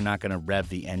 but we're not going to rev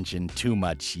the engine too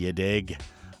much, you dig?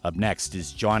 Up next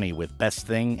is Johnny with Best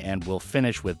Thing, and we'll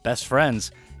finish with Best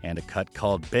Friends and a cut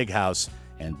called Big House.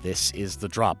 And this is The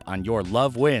Drop on your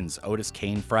Love Wins Otis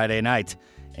Kane Friday night.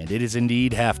 And it is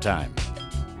indeed halftime.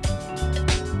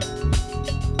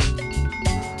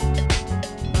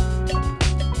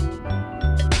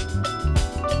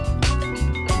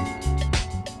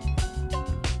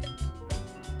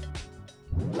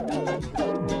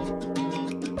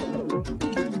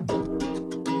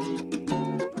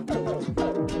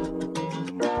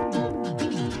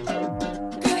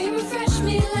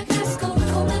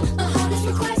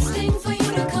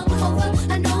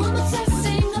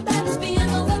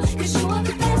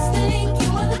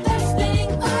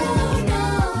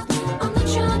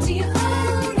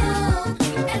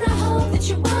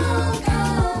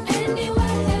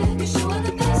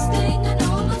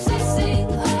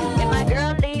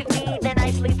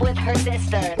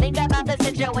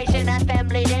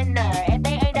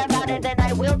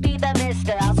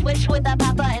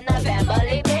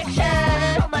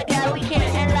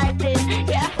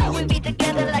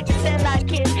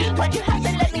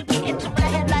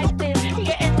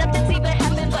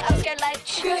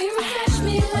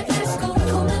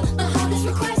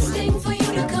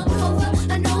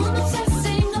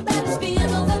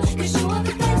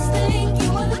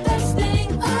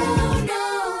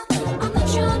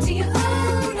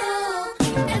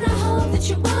 And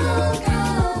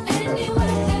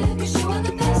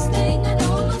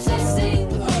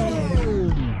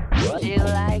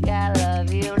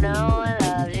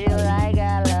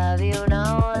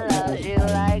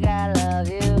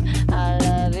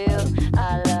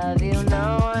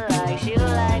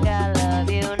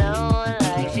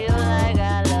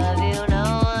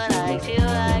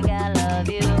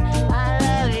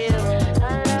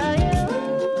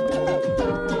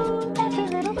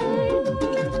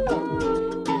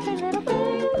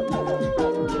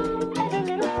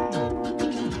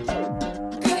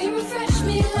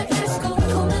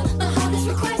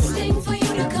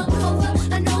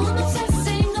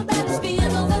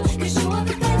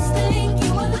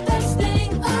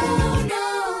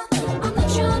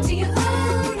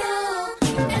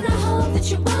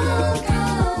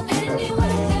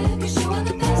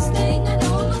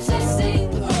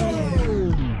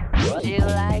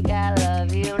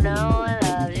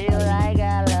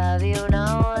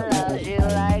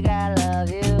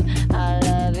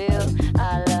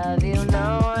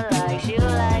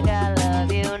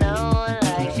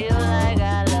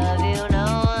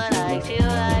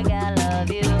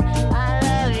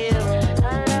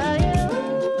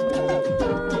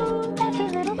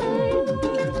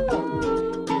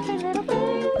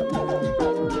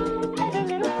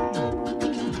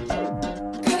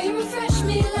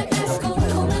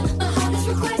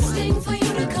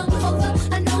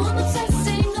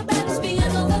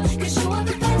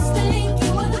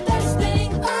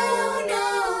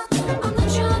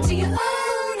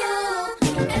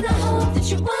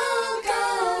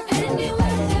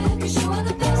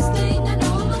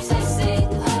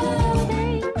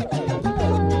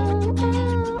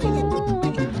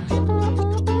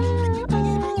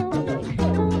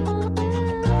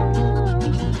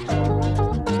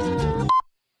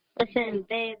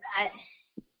babe,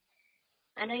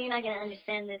 I know you're not gonna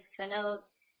understand this because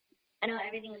I know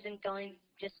everything's been going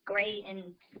just great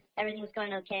and everything's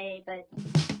going okay, but.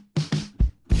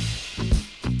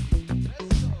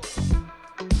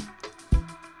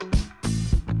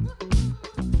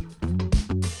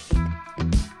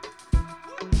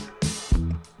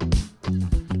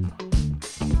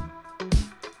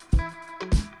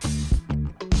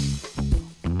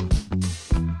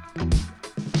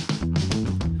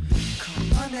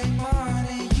 Monday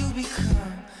morning, you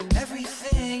become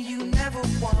everything you never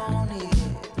wanted.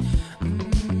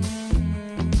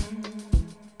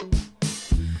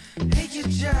 Hate your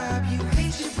job, you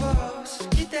hate your boss.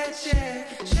 Get that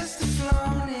check just to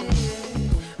flaunt it.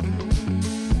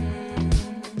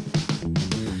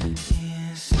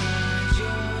 Inside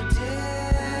your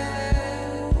day,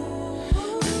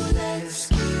 let's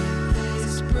get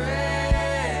this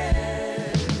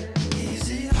bread. Is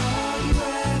it all you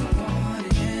ever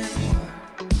wanted and more?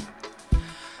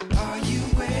 Are you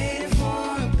waiting for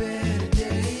a better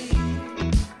day?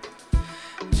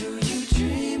 Do you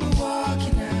dream of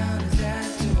walking out of that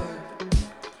door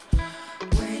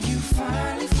when you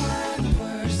finally find the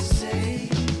words to say?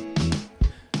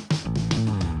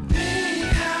 Big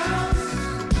house,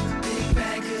 big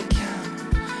bank account.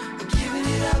 I'm giving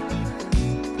it up.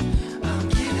 I'm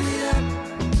giving it up.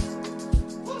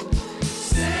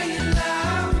 Say it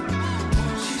loud.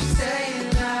 Won't you say it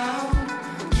loud?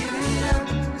 I'm giving it up.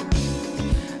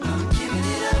 I'm giving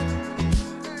it up.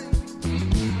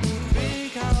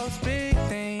 Big house, big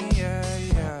thing, yeah,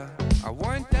 yeah. I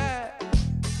want that.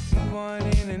 Move on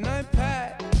in an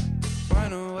iPad.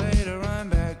 Find a way to run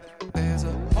back. There's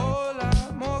a whole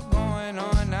lot more going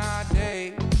on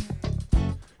nowadays.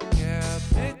 Yeah,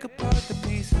 pick apart the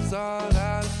pieces all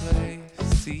out of place.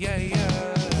 See, yeah,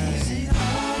 yeah. Is it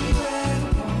all you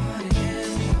ever wanted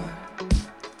and more?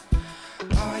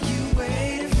 Are you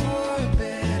waiting for a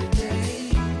better day?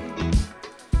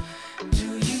 Do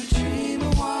you dream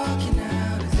of walking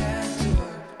out of that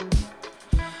door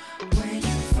when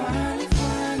you finally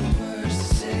find the words to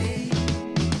say?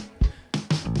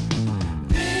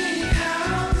 Big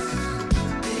house,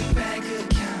 big bank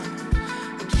account.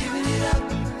 I'm giving it up.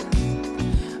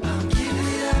 I'm giving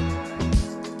it up.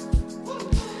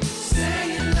 Say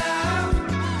it loud.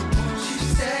 Won't you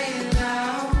say it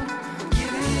loud? I'm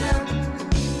giving it up.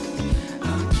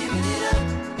 I'm giving it up.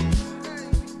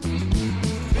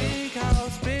 Big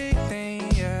house, big thing,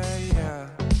 yeah, yeah.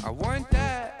 I want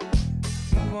that.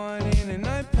 Move on in an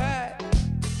iPad.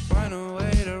 Find a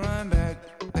way to run back.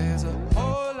 There's a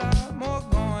whole lot more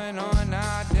going on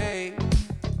nowadays.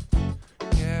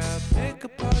 Yeah, pick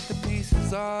apart the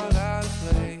pieces all out of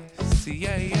place. See,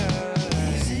 yeah, yeah.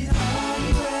 Is it all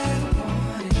you ever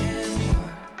wanted and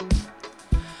more?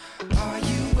 Are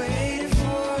you waiting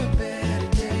for a better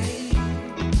day?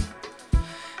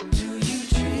 Do you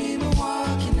dream of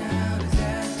walking out of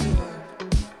that door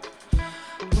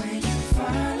when you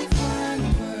finally find the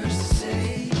words to say?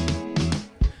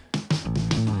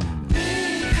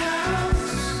 Big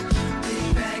house, big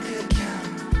bank account.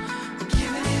 I'm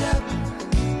giving it up.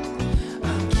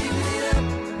 I'm giving it up.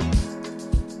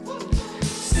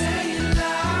 Say it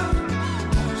loud.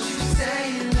 Won't you say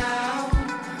it loud?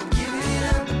 I'm giving it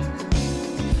up.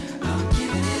 I'm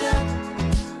giving it up.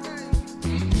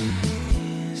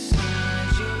 Inside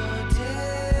your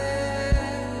day,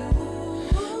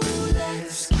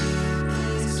 let's get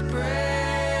this bread.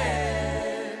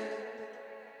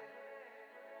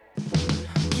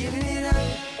 I'm giving it up.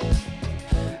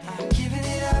 I'm giving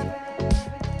it up.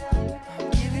 I'm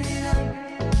giving it up. I'm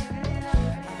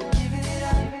giving it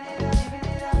up. I'm giving it up.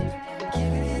 I'm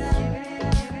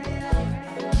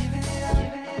giving it up.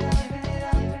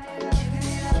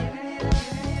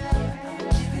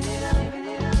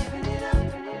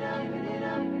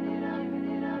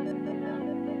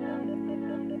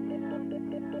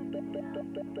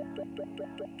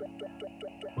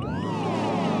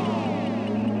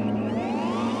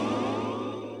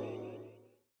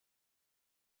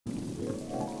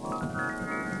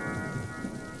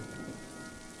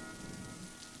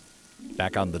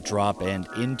 Back on the drop and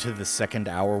into the second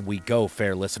hour we go,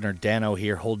 fair listener. Dano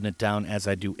here holding it down as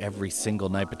I do every single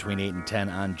night between 8 and 10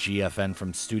 on GFN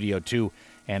from Studio 2.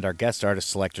 And our guest artist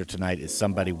selector tonight is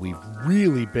somebody we've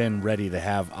really been ready to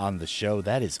have on the show.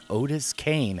 That is Otis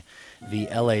Kane, the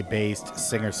LA-based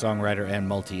singer-songwriter and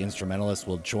multi-instrumentalist,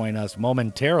 will join us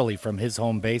momentarily from his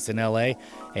home base in LA.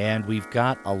 And we've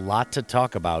got a lot to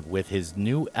talk about with his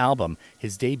new album,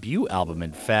 his debut album,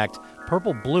 in fact,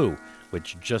 Purple Blue,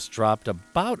 which just dropped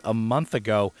about a month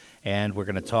ago. And we're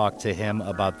going to talk to him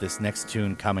about this next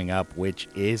tune coming up, which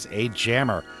is a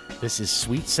jammer. This is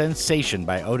Sweet Sensation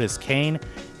by Otis Kane,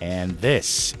 and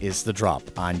this is The Drop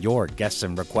on your Guests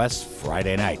and Requests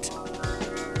Friday night.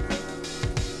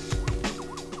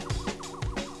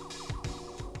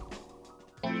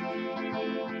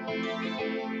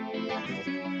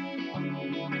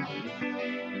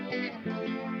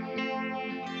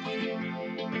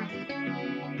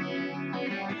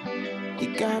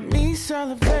 You got me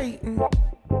salivating.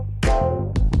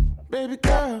 Baby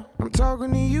girl, I'm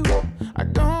talking to you. I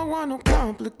don't want no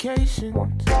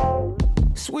complications.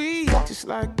 Sweet, just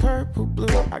like purple blue.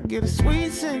 I get a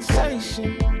sweet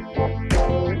sensation.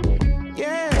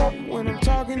 Yeah, when I'm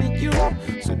talking to you.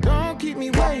 So don't keep me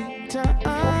waiting.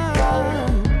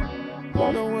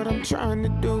 You know what I'm trying to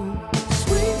do.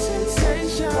 Sweet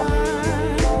sensation.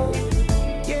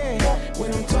 Yeah,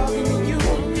 when I'm talking to you.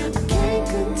 I can't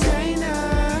contain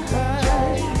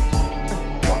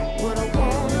what I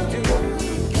wanna do.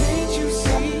 Can't you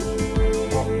see?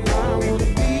 I wanna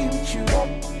be with you.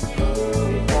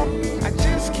 I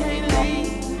just can't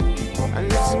leave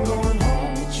unless I'm going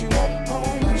home with you.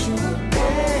 Home with you.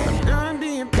 Yeah, I'm done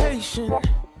being patient.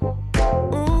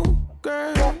 Ooh,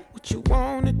 girl, what you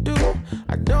wanna do?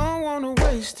 I don't wanna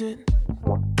waste it.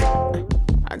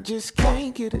 I just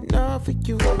can't get enough of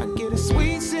you. I get a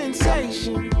sweet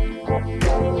sensation.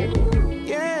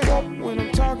 Yeah, when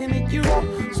I'm talking to you.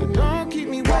 So don't keep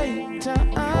me waiting.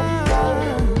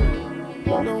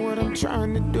 You know what I'm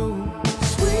trying to do.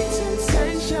 Sweet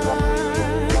sensation.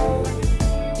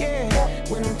 Yeah,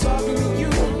 when I'm talking to you.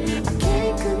 I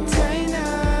can't contain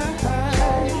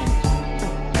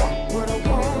what I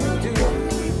wanna do.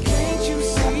 Can't you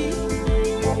see?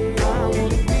 I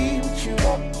wanna be with you.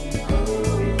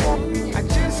 I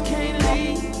just can't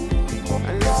leave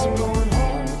unless I'm going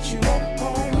home with you.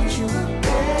 Home with you.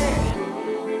 Yeah.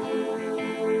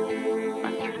 I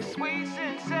get a sweet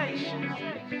sensation.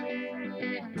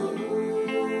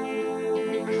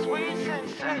 A sweet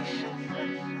sensation.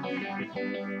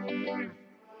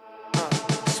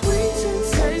 Sweet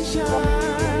sensation.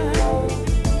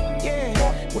 Yeah,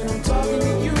 when I'm talking to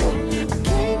you, I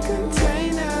can't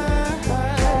contain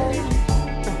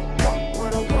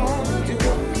what I wanna do.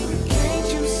 Can't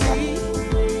you see?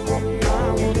 I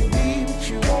wanna be with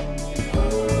you.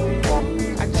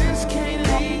 I just can't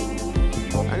leave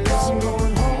unless I'm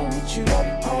going home with you.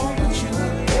 Home with you.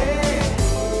 Yeah.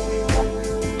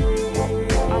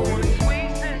 I want a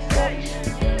sweet sensation.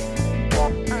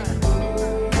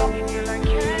 Feel like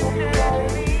can't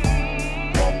leave.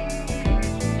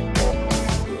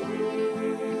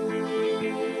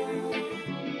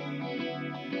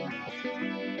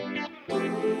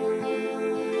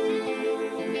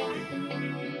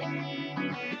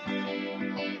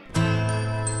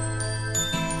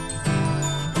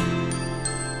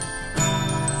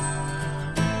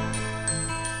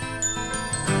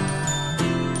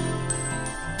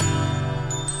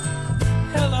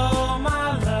 Hello,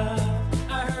 my love.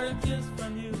 I heard this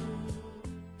from you.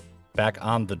 Back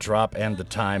on The Drop, and the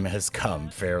time has come,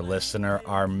 fair listener.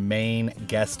 Our main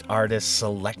guest artist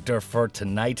selector for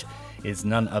tonight is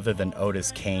none other than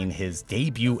Otis Kane. His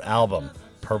debut album,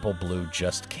 Purple Blue,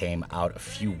 just came out a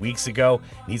few weeks ago.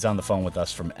 He's on the phone with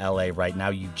us from LA right now.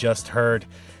 You just heard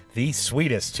the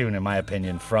sweetest tune, in my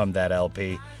opinion, from that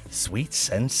LP, Sweet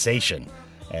Sensation.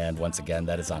 And once again,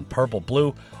 that is on Purple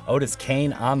Blue. Otis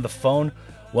Kane on the phone.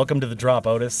 Welcome to The Drop,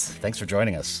 Otis. Thanks for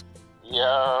joining us.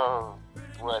 Yo,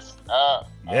 what's up?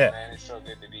 Yeah. Oh, man, it's so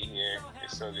good to be here.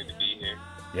 It's so good to be here.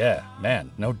 Yeah,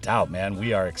 man, no doubt, man.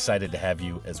 We are excited to have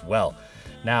you as well.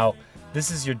 Now,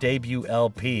 this is your debut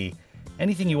LP.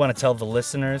 Anything you want to tell the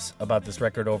listeners about this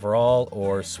record overall,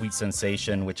 or Sweet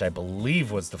Sensation, which I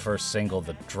believe was the first single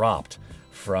that dropped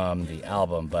from the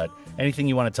album, but anything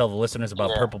you want to tell the listeners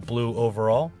about Purple Blue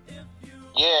overall?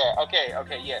 Yeah,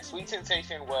 okay, yeah. Sweet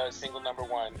Sensation was single number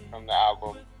 1 from the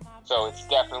album, so it's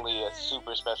definitely a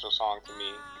super special song to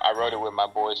me. I wrote it with my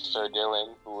boy Sir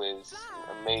Dylan, who is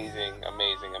amazing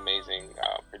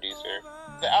producer.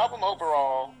 The album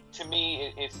overall, to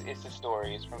me, it's a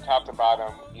story. It's from top to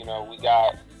bottom. You know, we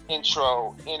got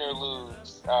intro,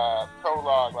 interludes,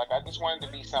 prologue. Like, I just wanted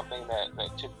to be something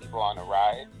that took people on a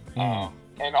ride.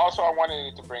 And also, I wanted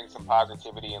it to bring some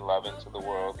positivity and love into the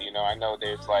world. You know, I know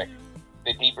there's like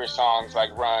the deeper songs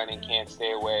like Run and Can't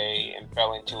Stay Away and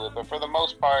Fell Into It, but for the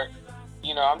most part,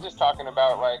 you know, I'm just talking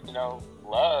about, like, you know,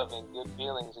 love and good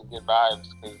feelings and good vibes,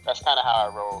 because that's kind of how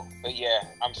I roll. But yeah,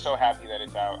 I'm so happy that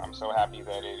it's out. I'm so happy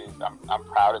that it is. I'm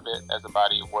proud of it as a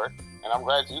body of work. And I'm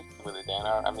glad you with it, Dan.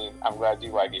 I mean, I'm glad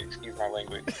you like it. Excuse my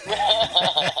language.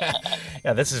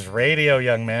 Yeah, this is radio,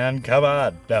 young man. Come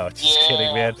on. No, just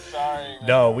kidding, man. I'm sorry, man.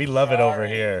 No, we love it over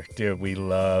here. Dude, we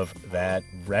love that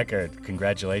record.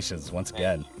 Congratulations once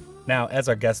again. Now, as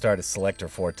our guest artist selector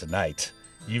for tonight,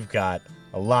 you've got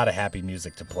a lot of happy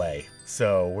music to play.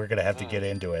 So we're going to have to get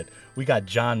into it. We got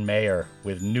John Mayer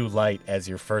with New Light as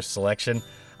your first selection.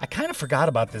 I kind of forgot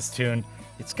about this tune.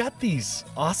 It's got these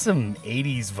awesome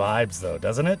 80s vibes, though,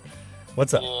 doesn't it?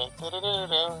 What's up?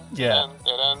 Yeah.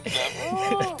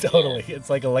 Totally. It's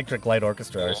like Electric Light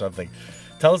Orchestra or something.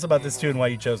 Tell us about this tune, why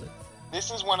you chose it.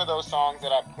 This is one of those songs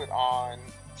that I put on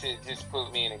to just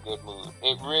put me in a good mood.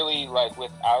 It really, like,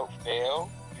 without fail,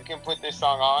 you can put this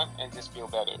song on and just feel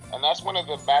better. And that's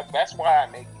that's why I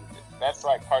make music. That's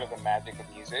like part of the magic of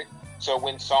music. So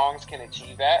when songs can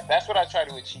achieve that, that's what I try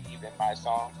to achieve in my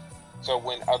song. So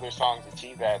when other songs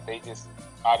achieve that, they just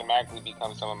automatically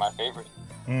become some of my favorites.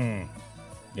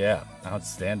 Yeah,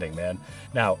 outstanding, man.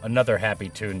 Now, another happy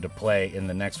tune to play in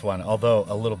the next one, although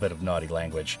a little bit of naughty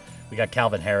language. We got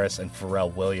Calvin Harris and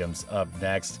Pharrell Williams up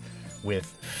next with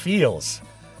Feels.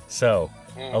 So,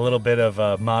 a little bit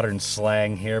of modern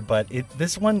slang here, but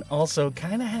this one also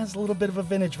kind of has a little bit of a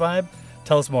vintage vibe.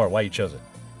 Tell us more, why you chose it.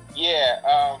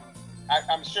 Yeah,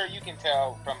 I'm sure you can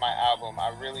tell from my album,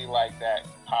 I really like that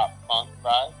pop funk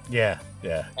vibe. Yeah.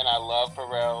 And I love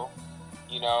Pharrell.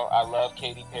 You know, I love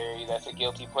Katy Perry. That's a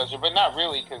guilty pleasure, but not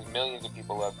really, because millions of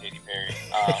people love Katy Perry.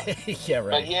 Yeah, right.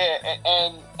 But yeah,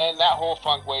 and that whole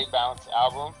Funk Wave Bounce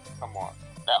album, come on.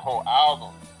 That whole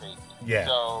album is crazy. Yeah.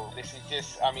 So this is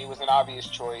just, I mean, it was an obvious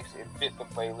choice. It fit the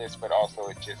playlist, but also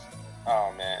it just,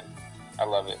 oh man, I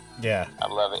love it. Yeah. I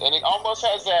love it. And it almost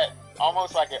has that,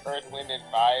 almost like an Earth, Wind, and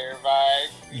Fire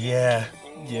vibe. Yeah.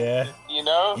 You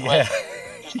know? Yeah. Like,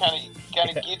 just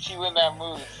kind of get you in that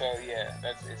mood. So yeah,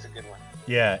 it's a good one.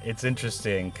 Yeah, it's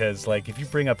interesting because, like, if you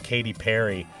bring up Katy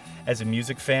Perry as a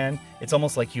music fan, it's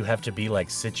almost like you have to be, like,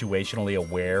 situationally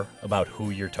aware about who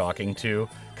you're talking to.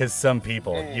 Because some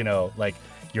people, you know, like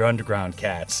your underground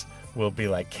cats will be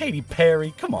like, Katy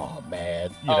Perry, come on,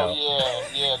 man. You know?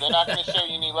 Yeah. They're not going to show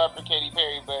you any love for Katy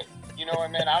Perry, but you know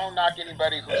what, man? I don't knock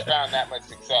anybody who's found that much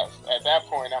success. At that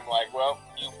point, I'm like, well,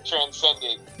 you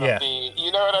transcended from being,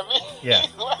 you know what I mean? Yeah.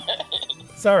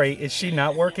 Sorry, is she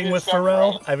not working with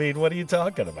Pharrell? Right. I mean, what are you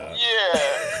talking about? Yeah,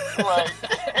 like...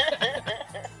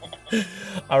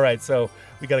 All right, so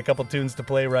we got a couple tunes to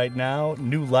play right now.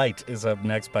 New Light is up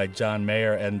next by John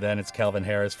Mayer, and then it's Calvin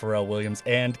Harris, Pharrell Williams,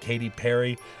 and Katy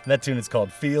Perry. And that tune is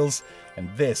called Feels, and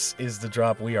this is the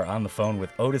drop. We are on the phone with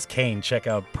Otis Kane. Check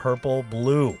out Purple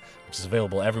Blue, which is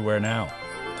available everywhere now.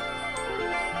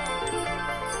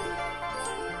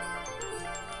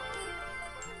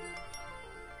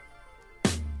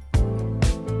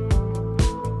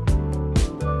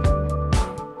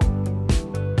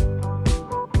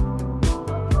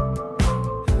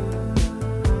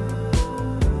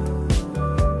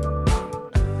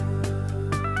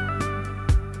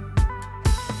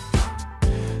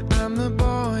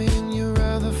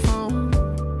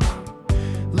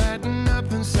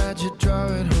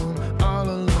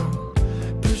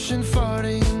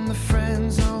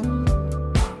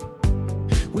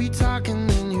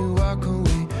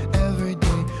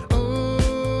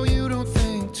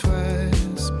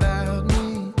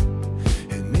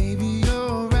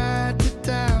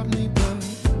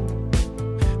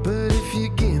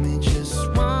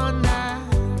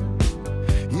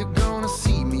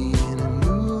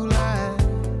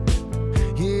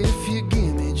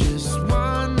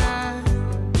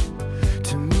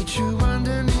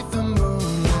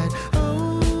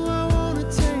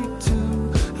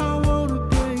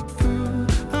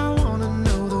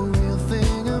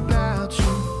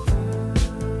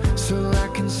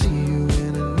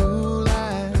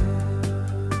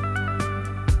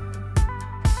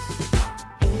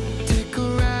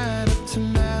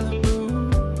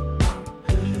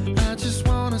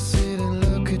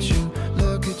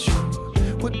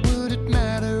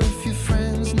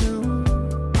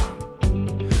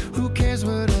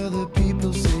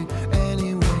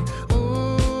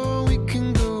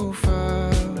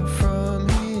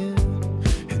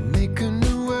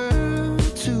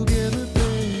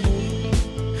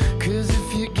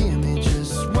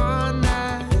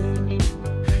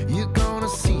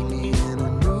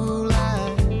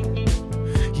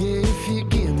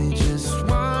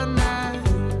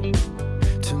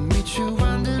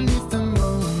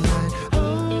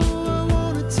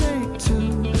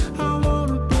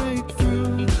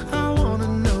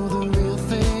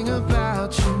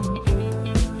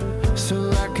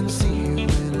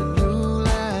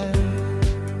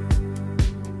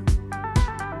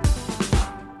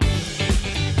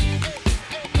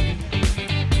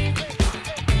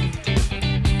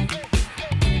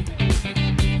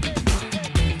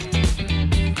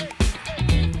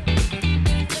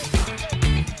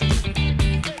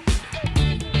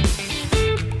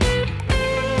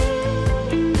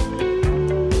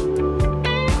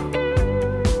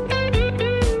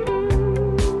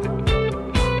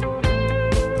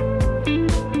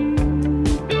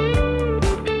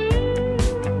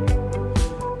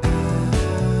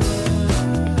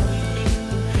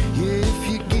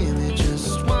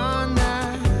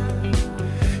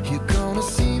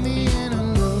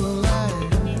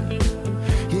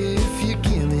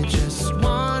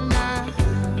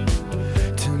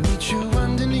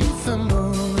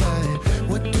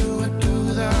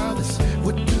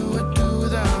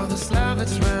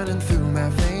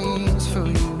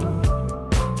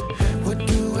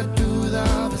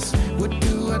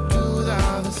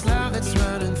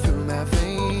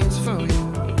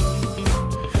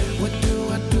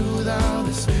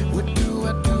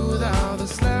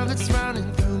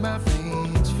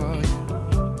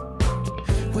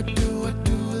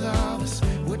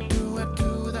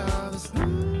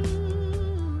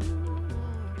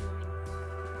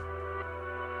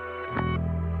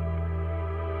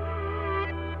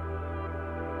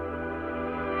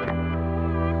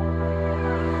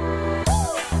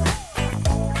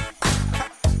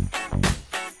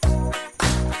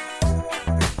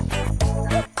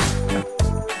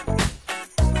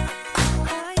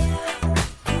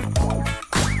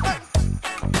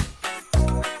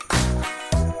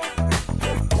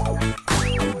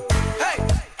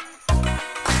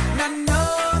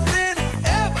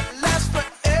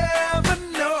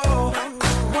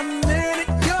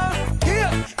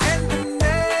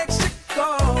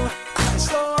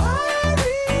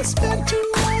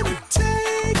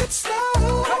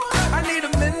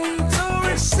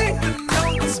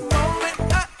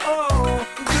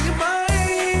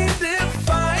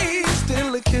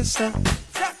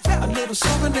 a little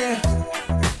souvenir.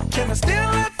 Can I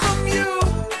steal it from you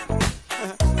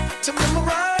to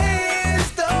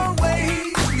memorize the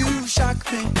way you shock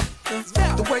me,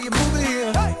 the way you move it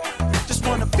here? Just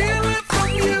wanna feel it from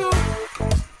you.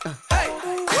 Hey,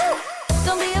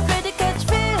 Don't be afraid to catch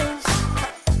feels.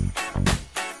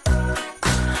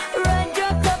 Ride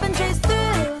your cup and chase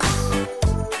thrills.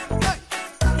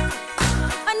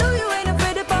 I know you ain't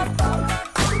afraid to pop.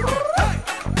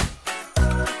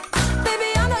 Baby,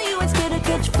 I know you ain't scared to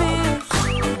catch feels.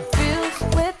 Feels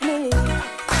with me.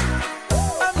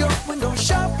 I'm your window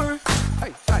shopper,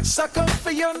 sucker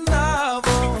for your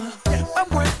novel. I'm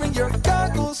wearing your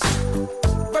goggles,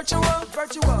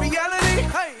 virtual reality.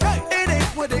 It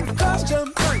ain't what it cost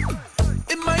you.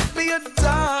 It might be $1,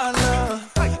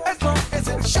 as long as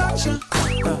it shocks you.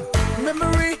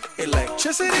 Memory,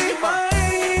 electricity,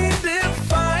 mind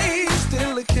if I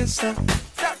steal a kiss, a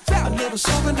little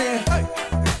souvenir.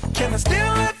 Can I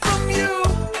steal it from you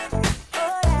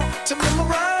to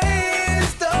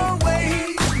memorize the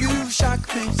way you shock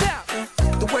me,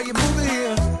 the way you move it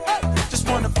here? Just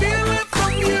wanna feel it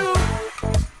from you.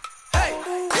 Hey,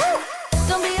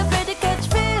 Don't be afraid to catch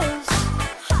feels.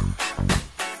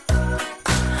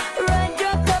 Ride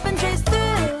your cup and chase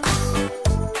thrills.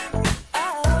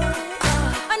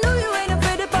 I know you ain't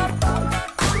afraid to pop.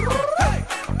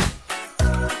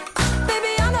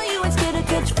 Baby, I know you ain't scared to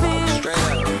catch feels.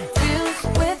 Feels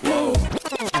with me.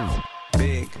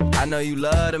 Big. I know you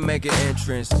love to make an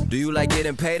entrance. Do you like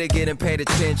getting paid or getting paid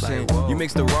attention? You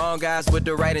mix the wrong guys with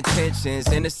the right intentions.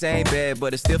 In the same bed,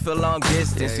 but it still feel long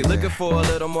distance. You're looking for a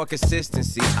little more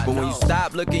consistency. But when you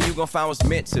stop looking, you gon' find what's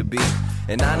meant to be.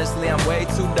 And honestly, I'm way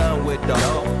too done with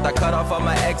those. I cut off all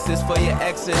my exes for your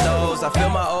X and O's. I feel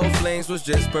my old flings was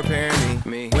just preparing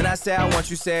me. When I say I want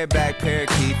you, say it back,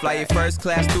 parakeet. Fly your first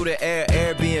class through the air,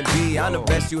 Airbnb. I'm the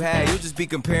best you had, you'll just be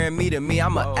comparing me to me.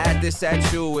 I'ma add this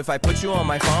at you. If I put you on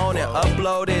my phone and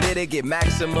upload it, it'll get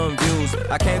maximum views.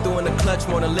 I came through in the clutch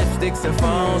more than lipsticks and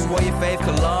phones. Wore your fave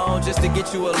cologne just to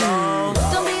get you alone.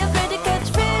 Don't be afraid to catch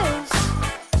feels.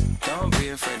 Don't be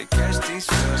afraid to catch these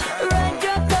feels. Ride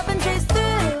your cup and chase thrills.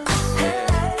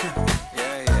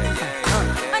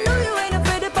 I know you ain't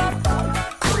afraid to pop.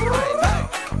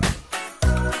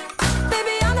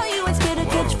 Baby, I know you ain't scared to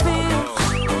catch feels.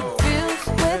 Feels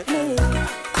with me.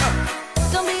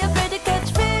 Don't be afraid to catch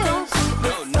feels.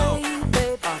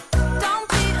 Don't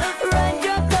be afraid. Ride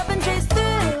your cup and chase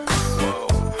thrills.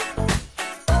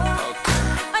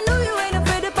 I know you ain't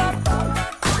afraid to pop.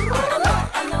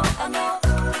 I know.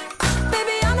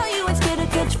 Baby, I know you ain't scared to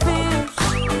catch feels.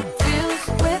 Feels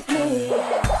with me.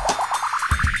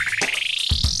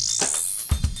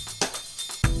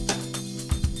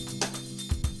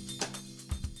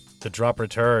 The drop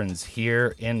returns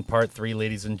here in part 3,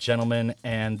 ladies and gentlemen,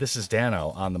 and this is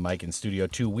Dano on the mic in Studio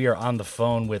 2. We are on the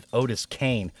phone with Otis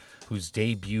Kane, whose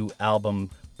debut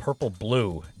album Purple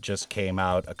Blue just came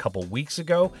out a couple weeks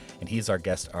ago, and he's our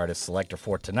guest artist selector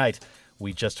for tonight.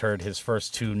 We just heard his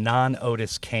first 2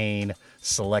 non-Otis Kane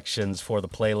selections for the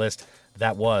playlist.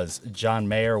 That was John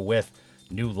Mayer with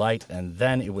New Light, and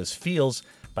then it was Feels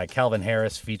by Calvin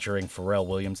Harris featuring Pharrell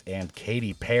Williams and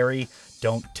Katy Perry.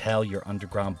 Don't tell your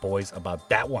underground boys about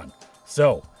that one.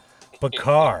 So,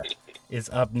 Bakar is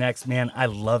up next. Man, I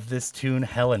love this tune,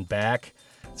 Hell and Back.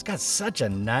 It's got such a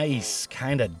nice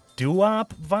kind of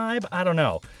doo-wop vibe. I don't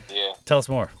know. Yeah. Tell us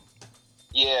more.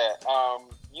 Yeah,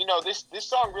 this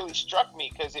song really struck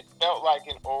me because it felt like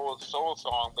an old soul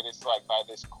song, but it's like by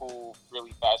this cool,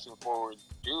 really fast and forward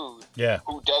dude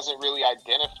who doesn't really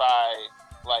identify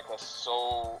like a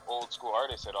soul old school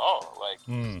artist at all. Like,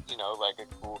 like a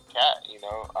cool cat,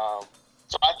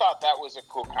 So I thought that was a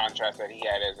cool contrast that he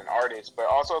had as an artist, but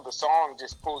also the song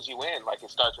just pulls you in. Like, it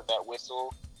starts with that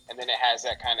whistle and then it has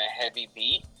that kind of heavy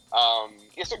beat.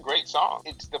 It's a great song.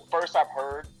 It's the first I've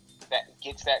heard that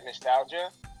gets that nostalgia,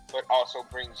 but also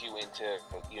brings you into,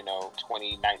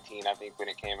 2019, I think, when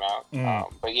it came out.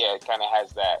 But yeah, it kind of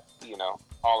has that,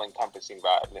 all-encompassing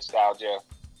vibe, nostalgia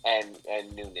and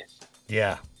newness.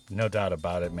 Yeah, no doubt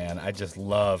about it, man. I just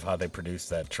love how they produced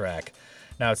that track.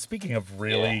 Now, speaking of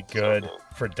really good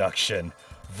production,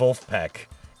 Wolfpack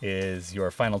is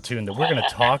your final tune that we're going to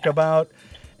talk about.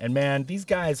 And man, these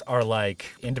guys are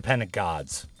like independent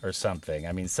gods or something.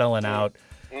 I mean, selling out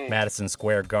Madison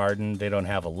Square Garden. They don't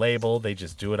have a label. They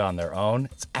just do it on their own.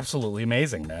 It's absolutely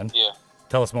amazing, man. Yeah.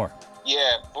 Tell us more.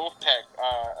 Yeah, Wolfpack.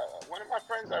 One of my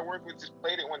friends I worked with just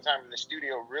played it one time in the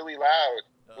studio really loud.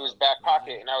 It was Back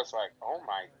Pocket, and I was like, oh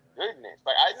my goodness.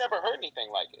 Like, I'd never heard anything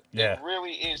like it. Yeah. It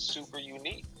really is super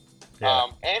unique. Yeah.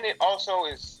 And it also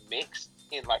is mixed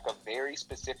in like a very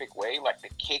specific way. Like the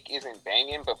kick isn't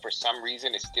banging, but for some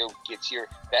reason it still gets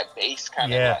that bass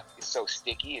kind of like, it's so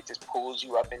sticky. It just pulls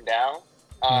you up and down.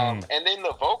 And then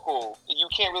the vocal, you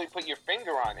can't really put your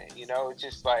finger on it. You know, it's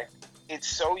just like, it's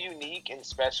so unique and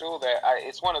special that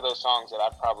it's one of those songs that I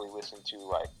probably listen to,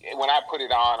 like, when I put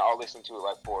it on, I'll listen to it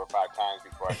like 4 or 5 times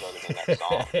before I go to the next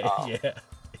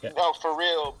song. No, for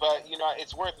real. But, you know,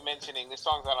 it's worth mentioning. This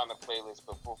song's not on the playlist,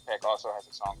 but Wolfpack also has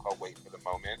a song called Wait for the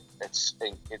Moment. It's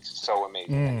so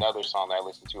amazing. Another song that I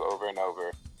listen to over and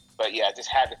over. But, yeah, I just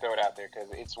had to throw it out there because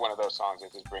it's one of those songs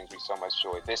that just brings me so much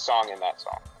joy. This song and that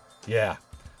song. Yeah.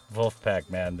 Wolfpack,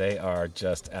 man, they are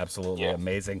just absolutely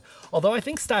amazing. Although I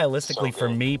think stylistically, for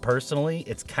me personally,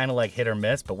 it's kind of like hit or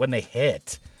miss. But when they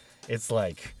hit, it's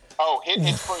like... Oh,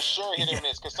 it's for sure hit or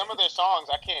miss. Because some of their songs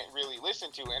I can't really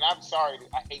listen to. And I'm sorry,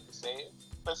 I hate to say it.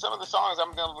 But some of the songs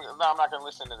I'm not going to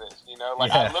listen to this. You know,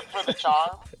 like I look for the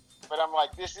charm. But I'm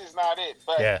like, this is not it.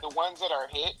 But the ones that are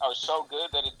hit are so good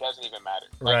that it doesn't even matter.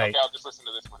 Like, okay, I'll just listen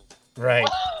to this one. Right.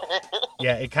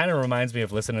 Yeah, it kind of reminds me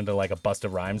of listening to like a Busta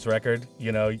Rhymes record.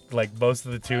 You know, like most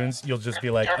of the tunes, you'll just be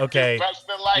like, okay,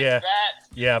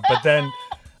 yeah. But then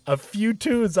a few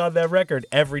tunes on that record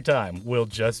every time will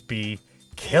just be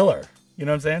killer. You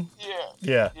know what I'm saying?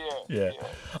 Yeah.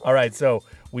 All right, so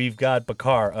we've got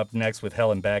Bakar up next with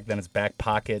Hell and Back. Then it's Back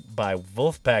Pocket by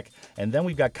Wolfpack. And then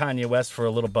we've got Kanye West for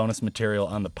a little bonus material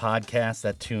on the podcast.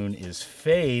 That tune is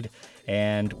Fade.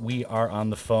 And we are on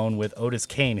the phone with Otis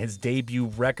Kane. His debut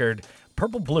record,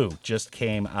 Purple Blue, just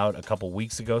came out a couple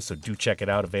weeks ago, so do check it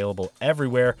out. Available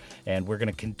everywhere. And we're going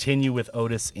to continue with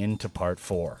Otis into part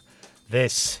 4.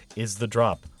 This is The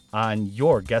Drop on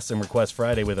your Guest and Request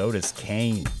Friday with Otis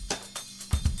Kane.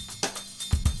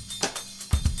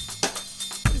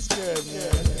 It's good,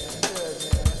 man.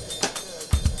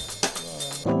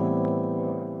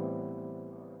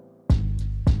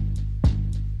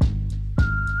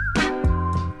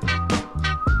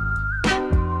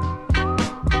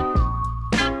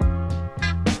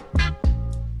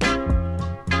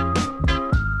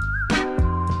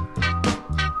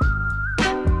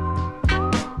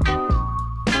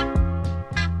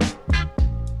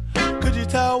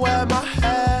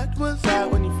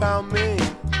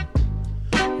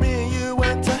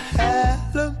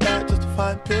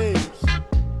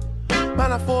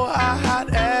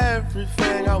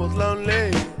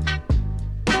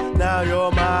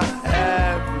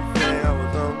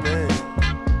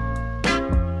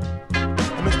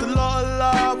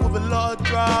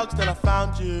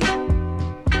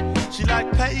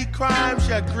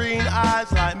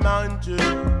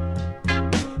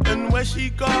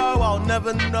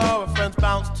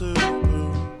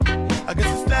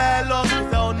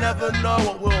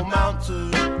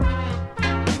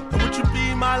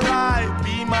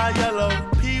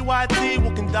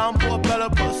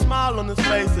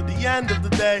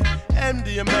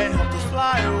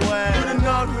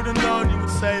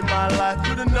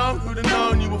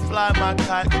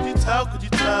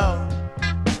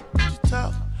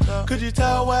 Could you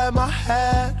tell where my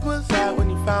head was at when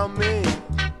you found me?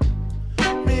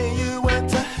 Me and you went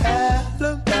to hell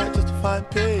and back just to find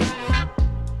peace.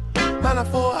 Man, I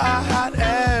thought I had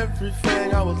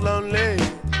everything, I was lonely.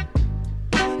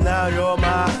 Now you're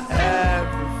my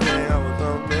everything, I was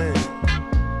lonely.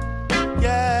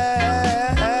 Yeah.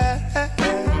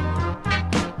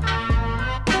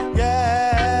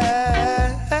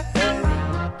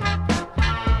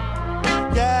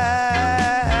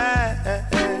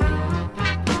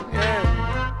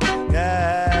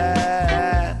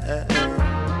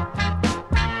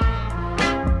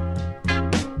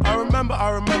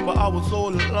 I was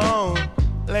all alone.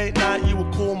 Late night you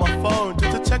would call my phone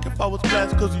just to check if I was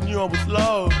blessed, cause you knew I was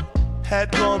low.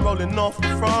 Head gone rolling off the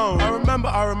throne. I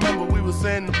remember we was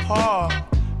in the park.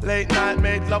 Late night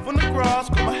made love on the grass.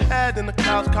 Got my head in the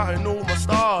clouds counting all my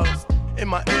stars. In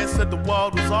my ear said the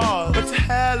world was ours. But to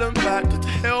hell and back just to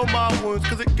heal my wounds,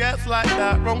 cause it gets like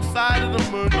that. Wrong side of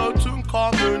the moon, no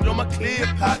Tutankhamun. You're my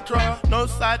Cleopatra. No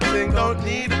side thing, don't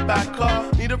need a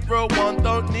backer. Need a real one,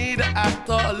 don't need an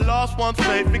actor. A lost one's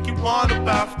fate, think you want a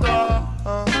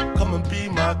BAFTA. Come and be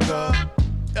my girl.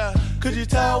 Yeah. Could you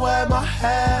tell where my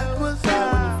head was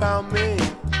at when you found me?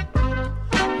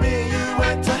 Me and you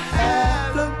went to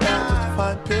hell and back just to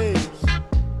find peace.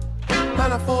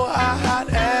 Man, I thought I had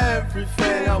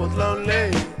everything, I was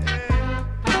lonely.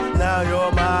 Now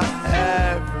you're my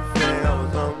everything, I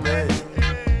was lonely.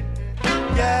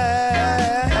 Yeah.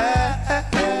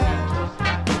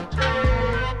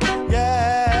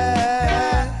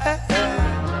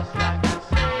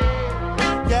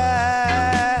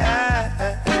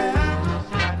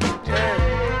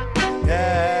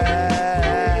 Yeah.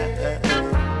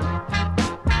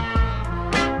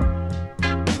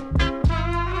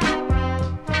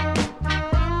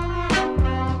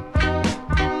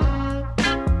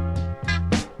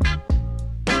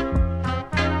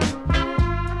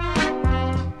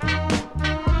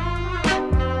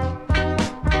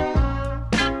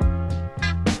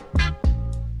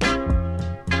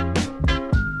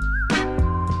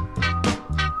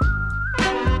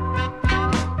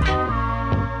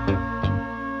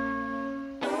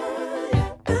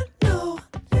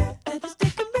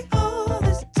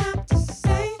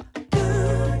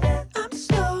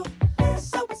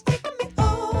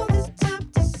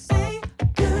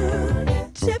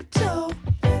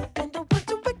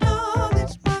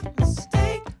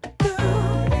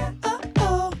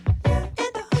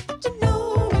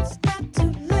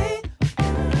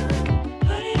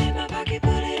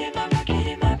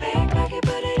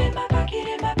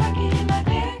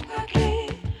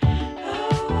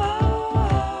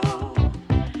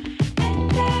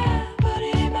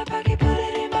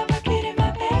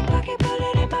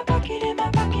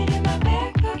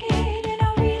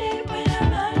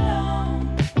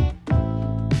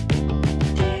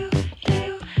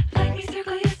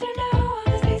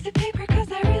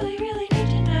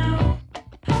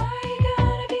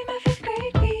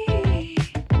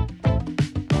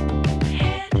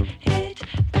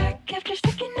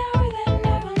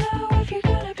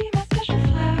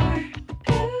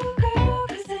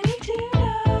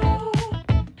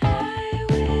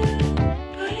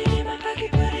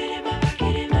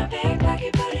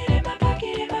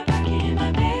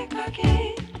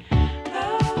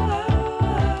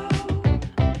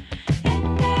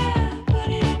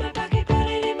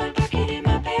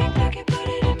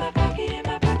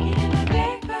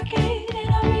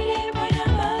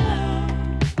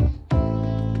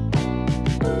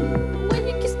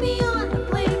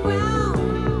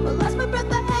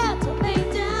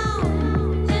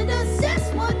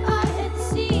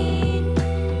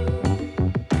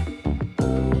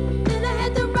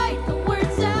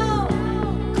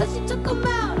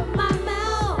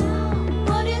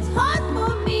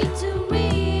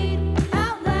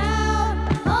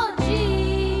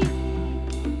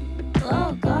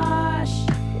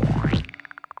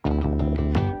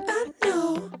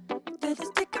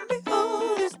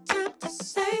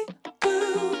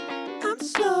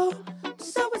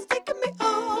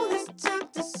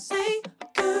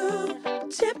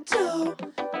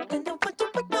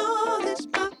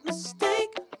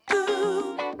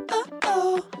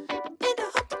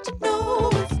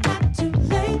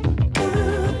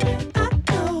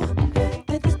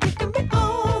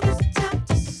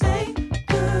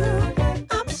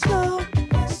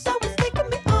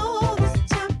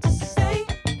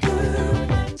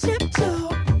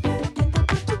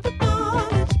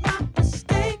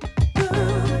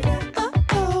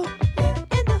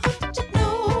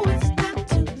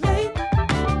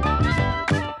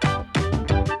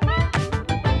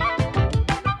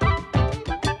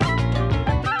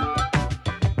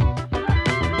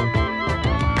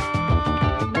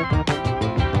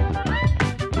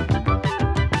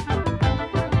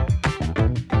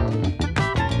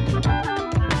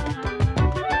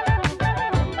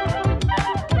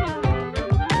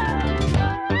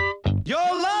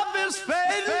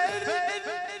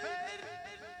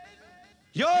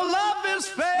 Your love is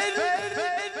fading.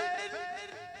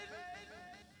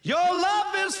 Your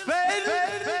love is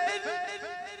fading.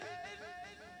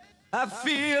 I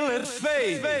feel it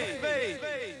fade.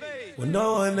 When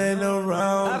no one ain't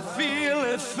around, I feel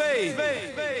it fade.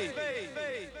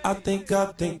 I think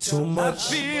too I much.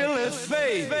 feel it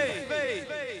fade.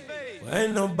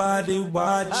 Ain't nobody I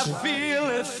watching. feel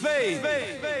it fade.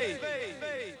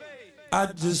 I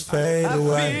just fade I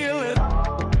away. feel it.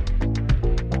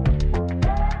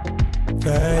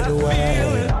 Fade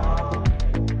away.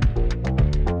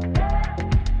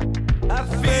 I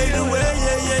Fade feel away, it.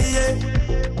 yeah, yeah,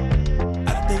 yeah.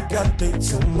 I think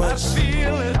too I much.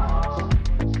 feel it.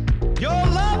 Your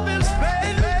love is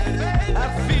fading. I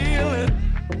feel it.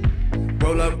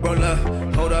 Roll up, hold up,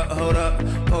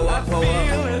 pull I up,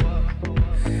 feel it.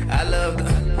 I love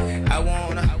I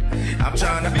wanna, I'm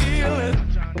tryna Feel it.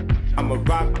 I'ma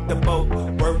rock the boat,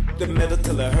 work the middle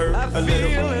till it hurt I a feel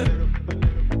little.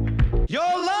 it. Your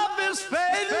love is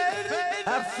fading.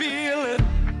 I feel it.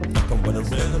 Fucking with a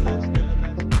rhythm,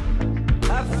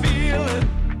 I feel it.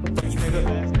 fuck you nigga.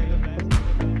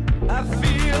 I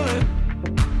feel it.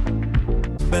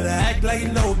 Better act like you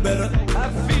know better. I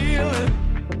feel it.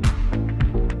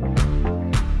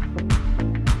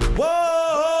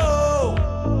 Whoa,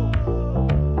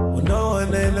 when no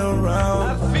one ain't I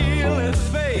around, feel it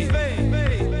fade.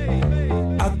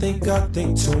 I think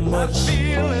too I much.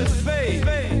 feel it fade.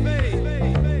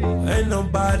 Ain't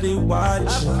nobody I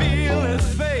watching. feel it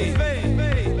fade.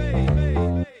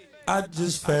 I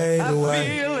just fade I away.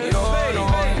 feel it fade.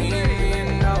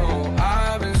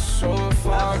 I've been so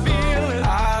far I feel it.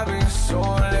 I've been so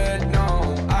let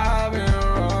down. I've been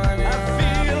running. I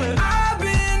feel it. I've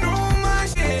been on my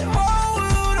shit, whole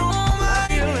world on my I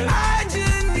feel it. I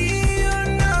just need you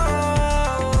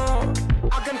now.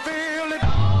 I can feel it.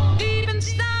 Deep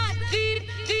inside, deep,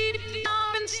 deep, deep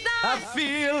inside. I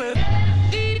feel it.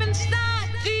 Deep inside,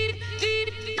 deep, deep,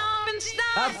 deep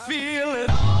inside. I feel it.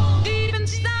 Deep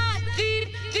inside, deep,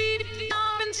 deep, deep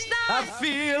inside. I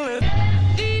feel it.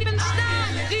 Deep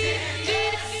inside, deep, deep,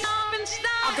 deep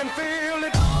inside. I can feel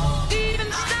it. Deep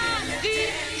inside,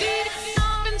 deep, deep,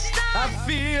 deep inside. I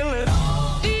feel it.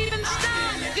 Deep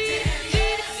inside, deep,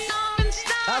 deep, deep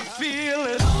inside. I feel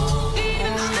it. Deep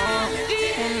inside,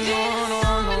 deep, deep, deep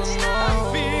I inside.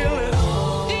 feel it.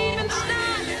 Deep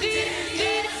inside, deep,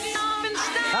 deep, deep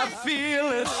inside. I feel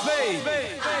it fade.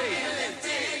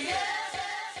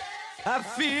 I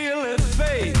feel it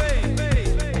fade.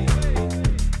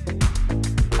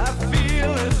 I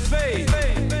feel it fade.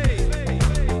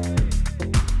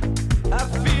 I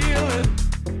feel it.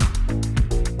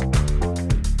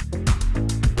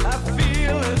 I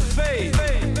feel it fade.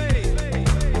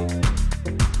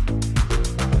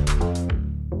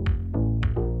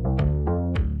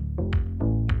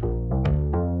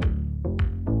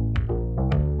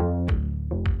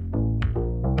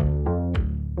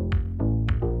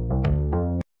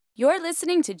 You're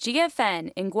listening to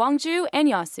GFN in Gwangju and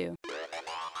Yasu.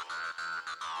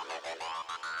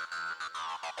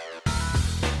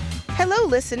 Hello,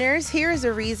 listeners. Here is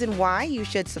a reason why you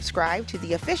should subscribe to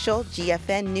the official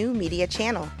GFN New Media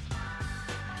channel.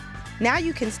 Now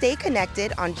you can stay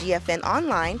connected on GFN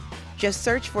Online. Just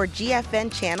search for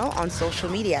GFN channel on social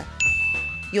media.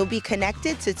 You'll be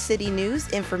connected to city news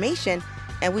information,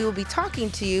 and we will be talking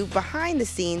to you behind the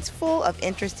scenes full of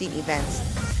interesting events.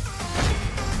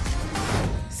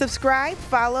 Subscribe,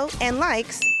 follow, and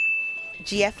likes.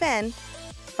 GFN.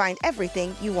 Find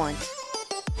everything you want.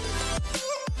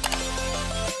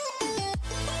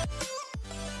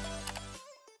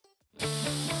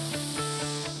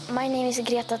 My name is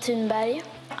Greta Thunberg.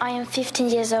 I am 15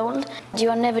 years old. You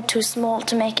are never too small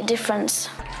to make a difference.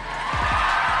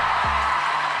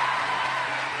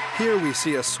 Here we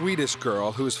see a Swedish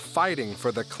girl who's fighting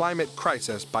for the climate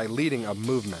crisis by leading a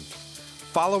movement.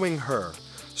 Following her,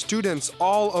 students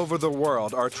all over the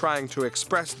world are trying to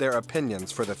express their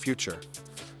opinions for the future.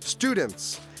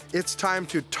 Students, it's time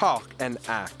to talk and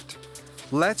act.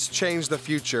 Let's change the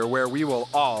future where we will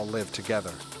all live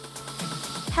together.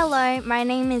 Hello, my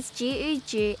name is Ji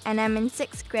Ju and I'm in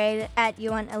 6th grade at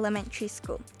Yuan Elementary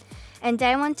School. And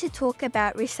I want to talk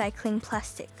about recycling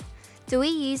plastic. Do we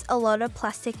use a lot of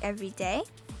plastic every day?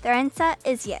 The answer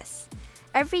is yes.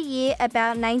 Every year,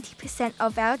 about 90%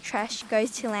 of our trash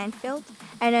goes to landfill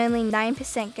and only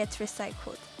 9% gets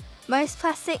recycled. Most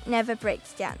plastic never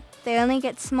breaks down. They only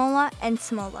get smaller and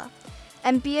smaller.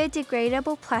 And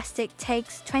biodegradable plastic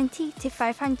takes 20 to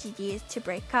 500 years to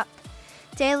break up.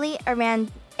 Daily,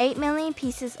 around 8 million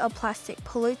pieces of plastic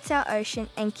pollutes our ocean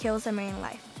and kills our marine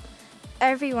life.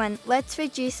 Everyone, let's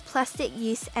reduce plastic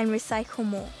use and recycle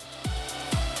more.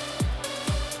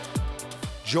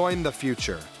 Join the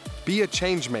future. Be a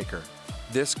change maker.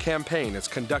 This campaign is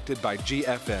conducted by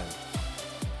GFN.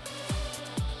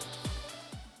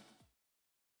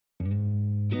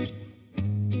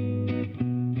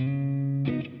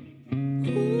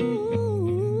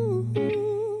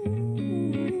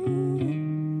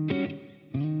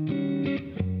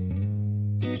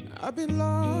 I've been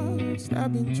lost,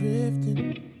 I've been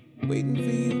drifting, waiting for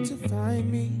you to find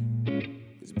me.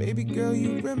 'Cause baby girl,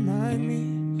 you remind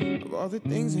me of all the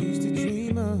things I used to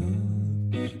dream of.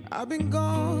 I've been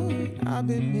gone, I've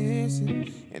been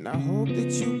missing, and I hope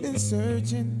that you've been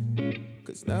searching.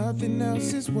 'Cause nothing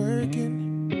else is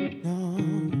working, no.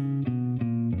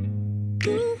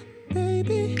 You,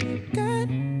 baby, got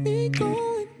me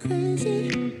going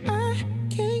crazy. I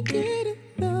can't get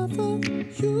enough of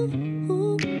you.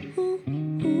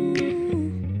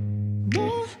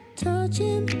 More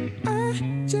touching,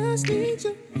 I just need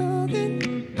your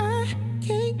loving. I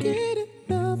can't get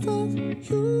enough of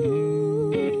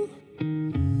you.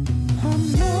 I'm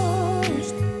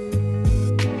lost,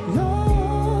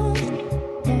 lost,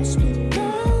 lost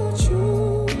without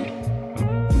you,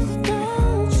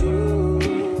 without you.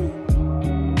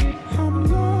 I'm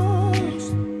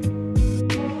lost,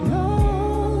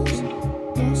 lost,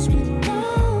 lost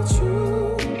without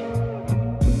you,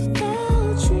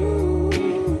 without you.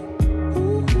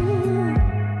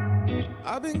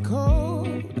 I've been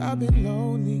cold, I've been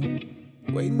lonely,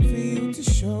 waiting for you to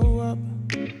show up,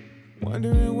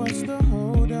 wondering what's the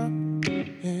hold up.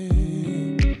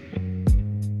 Hey.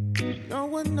 No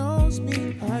one knows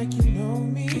me like you know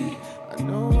me. I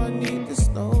know I need to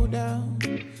slow down,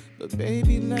 but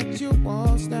baby, let your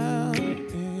walls down.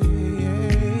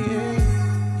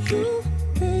 You,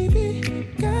 baby,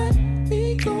 got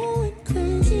me going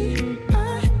crazy.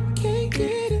 I can't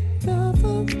get enough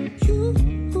of you.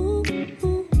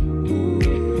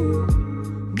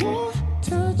 More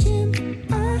touching,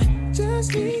 I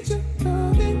just need your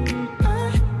loving.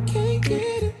 I can't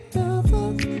get enough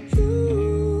of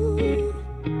you.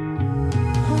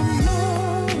 I'm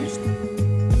lost,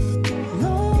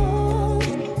 lost,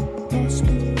 lost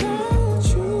without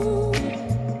you,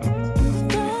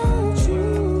 without you.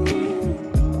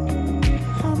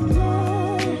 I'm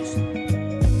lost,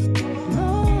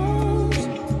 lost,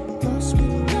 lost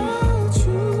without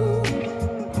you,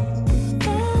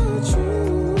 without you.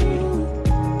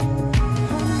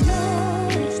 I'm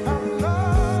lost, lost,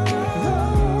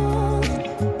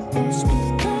 lost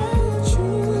without you,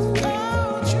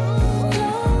 without you,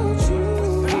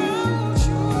 without you, without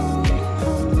you.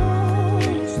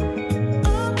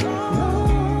 I'm lost,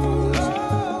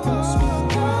 lost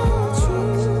without you,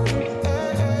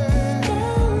 without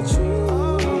you.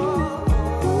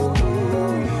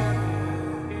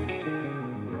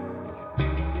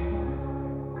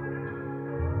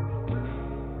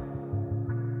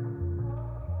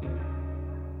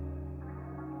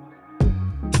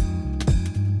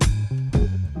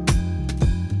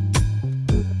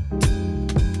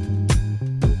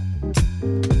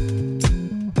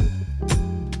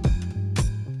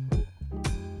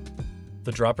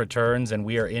 The drop returns, and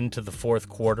we are into the fourth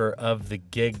quarter of the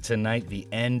gig tonight. The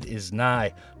end is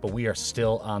nigh, but we are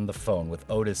still on the phone with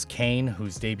Otis Kane,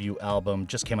 whose debut album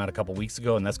just came out a couple weeks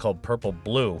ago, and that's called Purple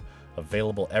Blue,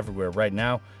 available everywhere right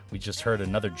now. We just heard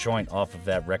another joint off of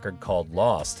that record called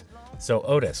Lost. So,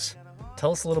 Otis,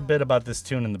 tell us a little bit about this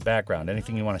tune in the background.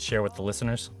 Anything you want to share with the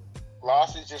listeners?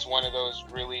 Lost is just one of those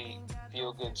really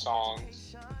feel-good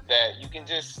songs that you can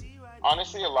just,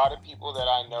 honestly, a lot of people that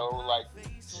I know, like,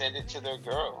 send it to their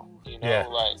girl, you know? Yeah.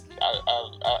 Like,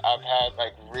 I've had,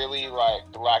 like, really, like,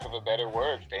 for lack of a better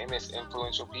word, famous,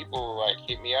 influential people, like,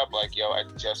 hit me up, like, yo, I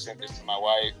just sent this to my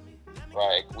wife.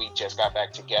 Like, we just got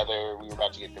back together. We were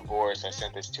about to get divorced. I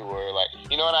sent this to her. Like,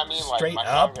 you know what I mean? Like, Straight my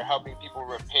up? songs are helping people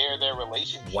repair their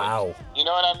relationship. Wow. You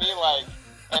know what I mean? Like,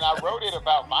 and I wrote it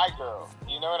about my girl.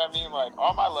 You know what I mean? Like,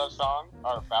 all my love songs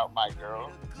are about my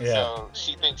girl. Yeah. So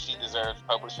she thinks she deserves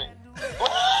publishing.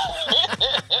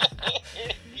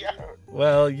 Yo.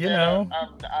 Well, you know.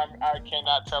 I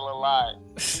cannot tell a lie.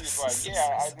 She's like,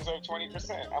 yeah, I deserve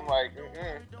 20%. I'm like,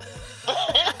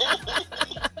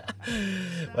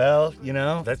 Well, you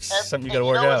know, that's something you got to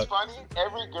work out. What's funny?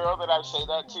 Every girl that I say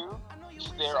that to,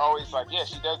 they're always like, yeah,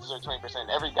 she does deserve 20%.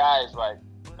 Every guy is like,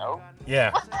 no.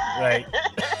 Yeah, right.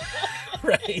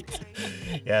 Right.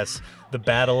 Yes, the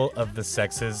battle of the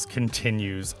sexes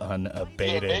continues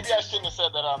unabated. Yeah, maybe I shouldn't have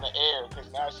said that on the air,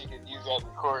 because now she could use that in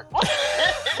court.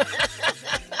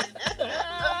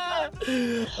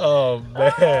 Oh,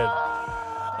 man.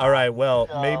 All right, well,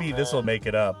 maybe this will make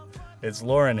it up. It's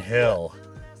Lauryn Hill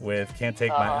with Can't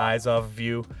Take My Eyes Off of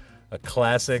You. a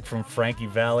classic from Frankie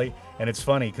Valli. And it's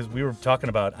funny because we were talking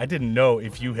about, I didn't know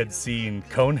if you had seen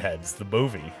Coneheads, the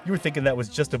movie. You were thinking that was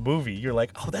just a movie. You're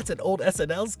like, oh, that's an old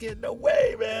SNL skit? No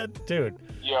way, man. Dude.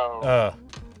 Yo.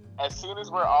 As soon as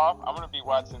we're off, I'm going to be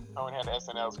watching Conehead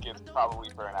SNL skits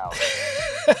probably for an hour.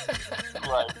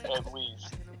 Like, at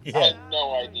least. Yeah. I had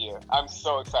no idea. I'm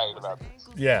so excited about this.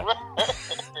 Yeah.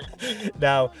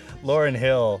 Now, Miss Lauryn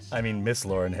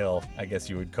Hill, I guess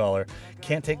you would call her,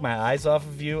 Can't Take My Eyes Off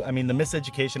of You. I mean, the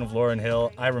miseducation of Lauryn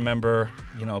Hill, I remember,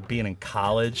 being in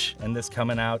college and this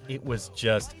coming out. It was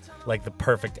just like the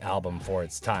perfect album for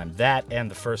its time. That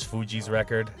and the first Fugees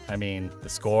record, I mean, the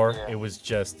score, It was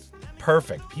just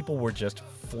perfect. People were just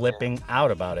flipping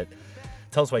out about it.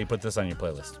 Tell us why you put this on your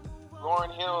playlist.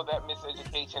 Lauryn Hill, that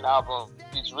Miseducation album,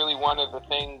 is really one of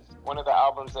the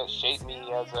albums that shaped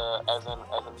me as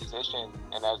a musician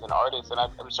and as an artist. And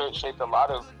I'm sure it shaped a lot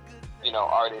of,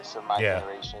 artists of my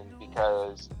generation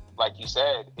because, like you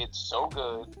said, it's so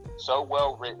good, so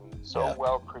well written, so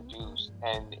well produced,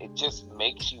 and it just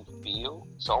makes you feel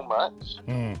so much.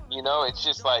 It's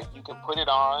just like you can put it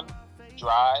on,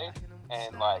 drive,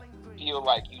 and like feel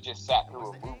like you just sat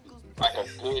through a movie. Like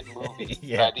a good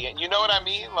movie at the end. You know what I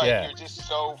mean? Like you're just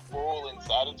so full and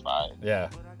satisfied. Yeah.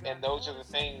 And those are the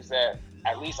things that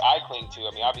at least I cling to.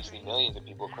 I mean, obviously millions of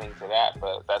people cling to that,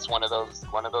 but that's one of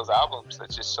those albums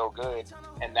that's just so good.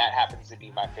 And that happens to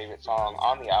be my favorite song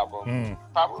on the album.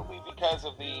 Probably because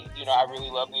of the, I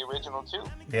really love the original too.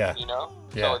 Yeah.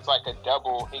 So it's like a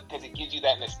double, because it gives you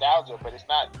that nostalgia, but it's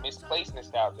not misplaced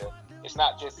nostalgia. It's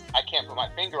not just, I can't put my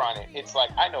finger on it. It's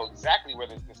like, I know exactly where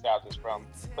this nostalgia is from,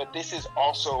 but this is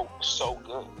also so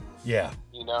good. Yeah.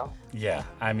 Yeah.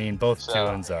 I mean, both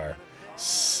tunes are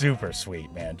super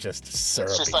sweet, man. Just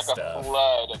syrupy stuff. It's just like a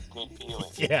flood of good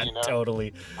feelings. Yeah,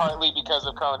 totally. Partly because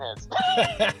of Coneheads.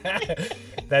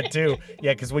 That too.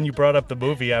 Yeah, because when you brought up the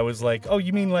movie, I was like, oh,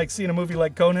 you mean like seeing a movie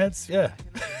like Coneheads? Yeah.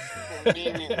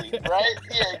 Immediately, right?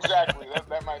 Yeah, exactly.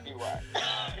 That might be why.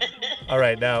 All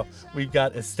right, now we've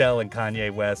got Estelle and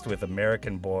Kanye West with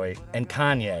American Boy. And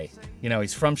Kanye,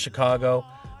 he's from Chicago.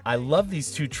 I love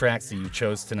these two tracks that you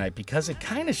chose tonight because it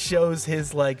kind of shows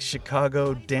his like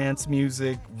Chicago dance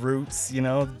music roots, getting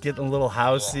a little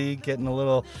housey, getting a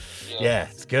little,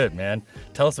 it's good, man.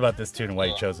 Tell us about this tune and why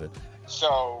you chose it.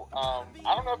 So, I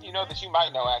don't know if you know this, you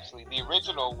might know actually, the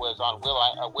original was on Will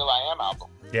I Am album.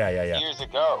 Yeah. Years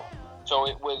ago. So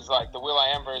it was like the Will I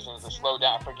Am version is a slow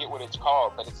down, I forget what it's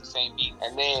called, but it's the same beat.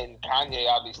 And then Kanye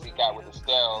obviously got with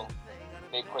Estelle,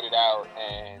 they put it out,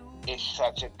 and it's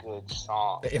such a good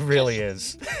song. It really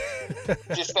is.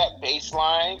 Just that bass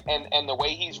line and the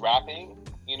way he's rapping,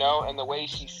 and the way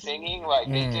she's singing, like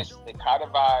they caught a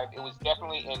vibe. It was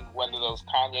definitely in one of those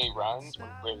Kanye runs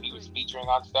where he was featuring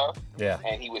on stuff. Yeah.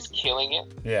 And he was killing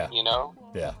it. Yeah.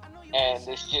 Yeah. And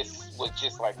this just was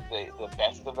just like the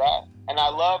best of that. And I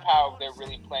love how they're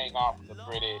really playing off the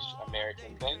British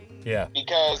American thing. Yeah.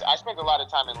 Because I spent a lot of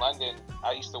time in London.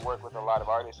 I used to work with a lot of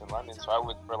artists in London, so I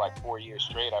would, for like 4 years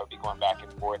straight, I would be going back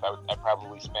and forth. I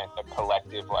probably spent a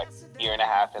collective like year and a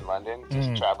half in London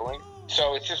just traveling.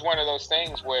 So it's just one of those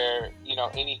things where,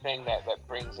 anything that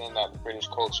brings in that British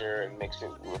culture and mix it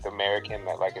with American,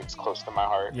 that like it's close to my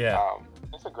heart. Yeah.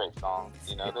 It's a great song.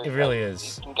 It really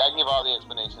is. I can give all the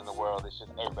explanation in the world. It's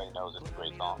just everybody knows it's a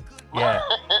great song. Yeah.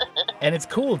 And it's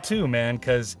cool too, man,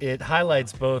 because it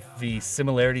highlights both the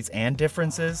similarities and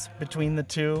differences between the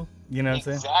two. You know what I'm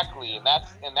saying? Exactly, and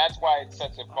that's why it's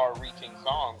such a far-reaching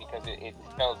song, because it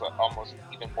tells almost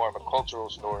even more of a cultural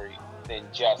story than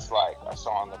just like a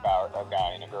song about a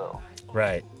guy and a girl.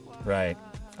 Right.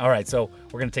 All right, so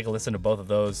we're going to take a listen to both of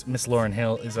those. Miss Lauryn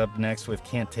Hill is up next with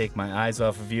Can't Take My Eyes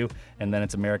Off of You, and then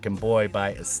it's American Boy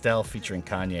by Estelle featuring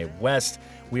Kanye West.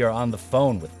 We are on the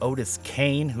phone with Otis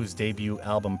Kane, whose debut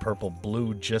album Purple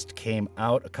Blue just came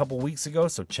out a couple weeks ago,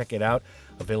 so check it out.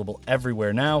 Available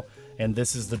everywhere now, and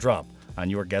this is The Drop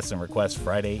on Your Guest and Request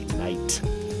Friday night.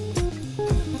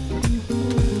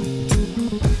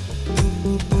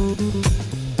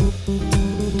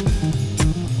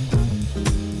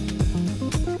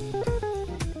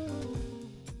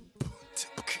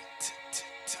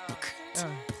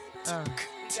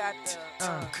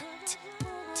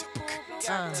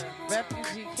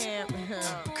 Refugee camp,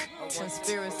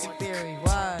 conspiracy theory,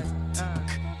 why?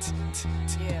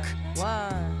 Yeah, why?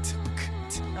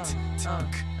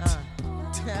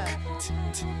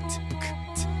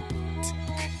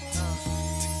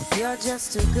 You're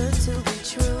just too good to be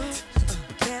true.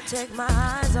 Can't take my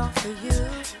eyes off of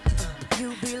you.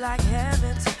 You be like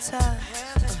heaven to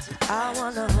touch. I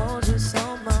wanna hold you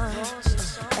so much.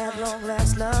 At long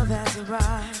last, love has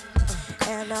arrived,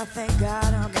 and I thank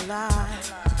God I'm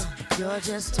alive. You're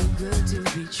just too good to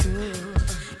be true.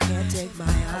 Can't take my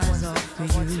eyes off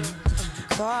of you.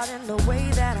 Caught in the way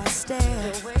that I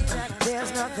stare.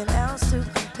 There's nothing else to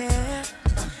compare.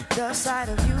 The sight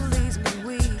of you leaves me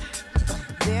weak.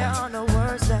 There are no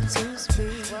words left to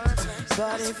speak.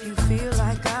 But if you feel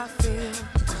like I feel,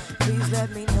 please let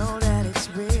me know that it's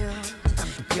real.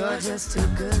 You're just too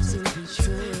good to be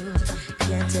true.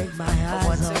 Can't take my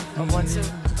eyes off of you.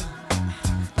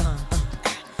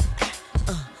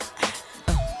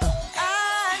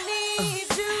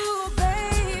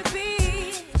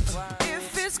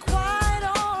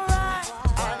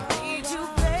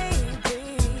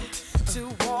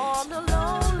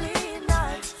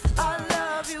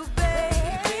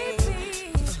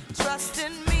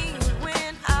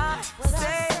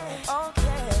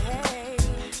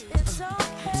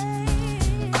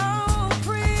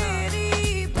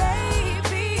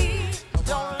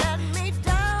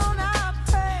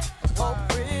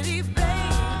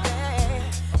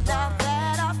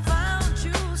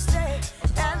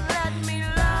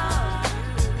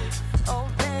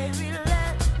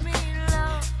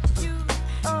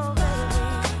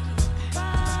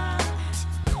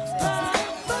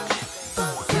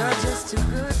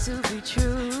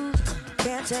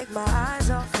 Take my eyes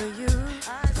off of you.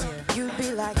 You'd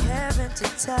be like heaven to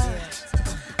touch.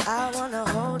 I wanna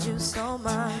hold you so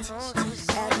much.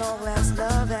 At long last,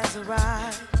 love has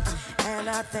arrived, and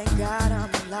I thank God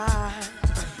I'm alive.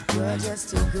 You're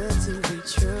just too good to be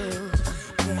true.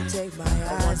 Can't take my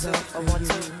eyes off of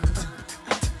you.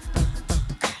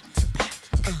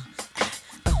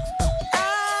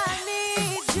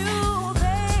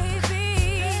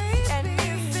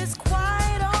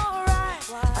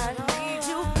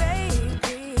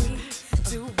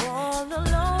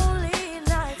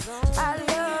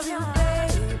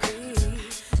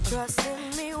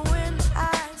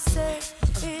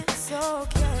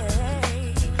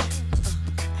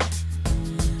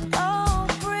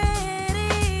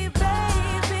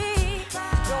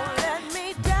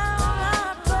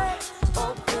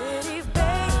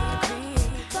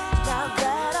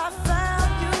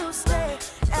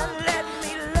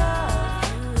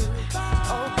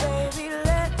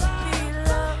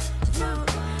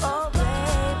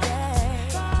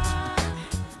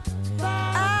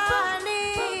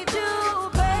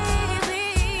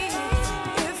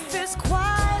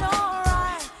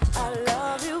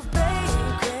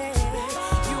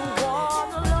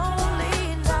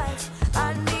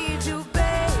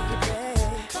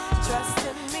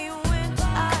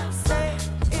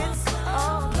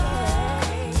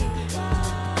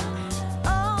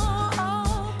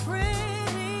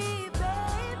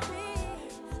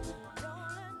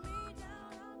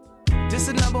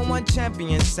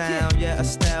 Champion sound, yeah,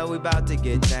 Estelle, we about to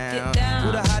get down.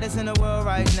 Who the hottest in the world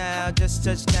right now? Just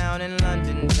touched down in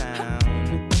London town.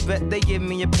 Bet they give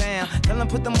me a pound. Tell them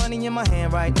put the money in my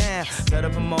hand right now. Set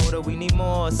up a motor, we need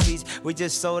more seats. We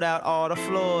just sold out all the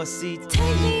floor seats.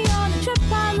 Take me on a trip,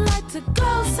 I'd like to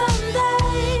go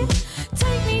someday.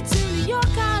 Take me to New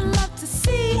York, I'd love to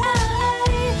see LA.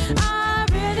 I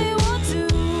really want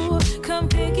to come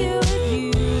pick you with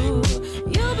you.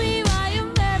 You'll be my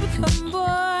American boy.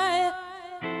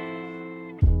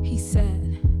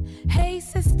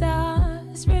 Sister,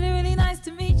 it's really, really nice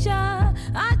to meet ya.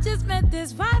 I just met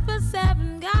this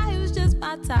 5'7" guy who's just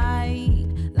my type.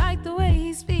 Like the way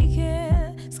he's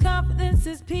speaking, his confidence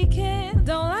is peaking.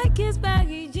 Don't like his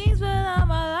baggy jeans, but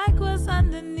I like what's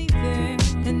underneath it.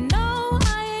 And no,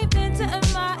 I ain't been to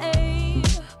MIA.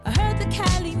 I heard the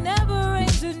Cali never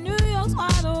rains and New York's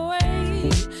wide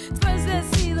awake. First, let's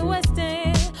see the West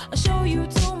End. I'll show you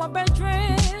to my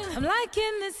bedroom. I'm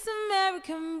liking this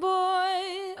American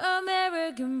boy,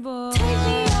 American boy. Take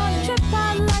me on a trip,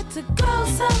 I'd like to go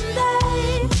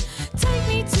someday. Take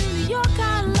me to New York,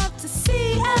 I'd love to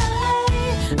see LA.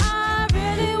 I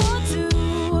really want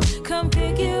to come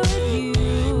pick you with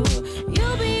you.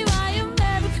 You'll be my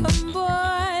American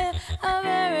boy,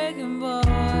 American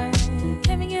boy.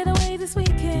 Can we get away this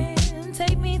weekend?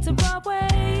 Take me to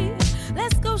Broadway.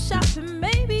 Let's go shopping,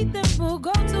 maybe then we'll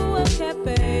go to a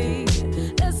cafe.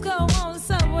 Let's go on the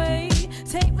subway,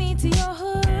 take me to your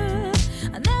hood.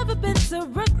 I've never been to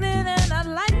Brooklyn and I'd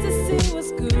like to see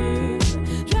what's good.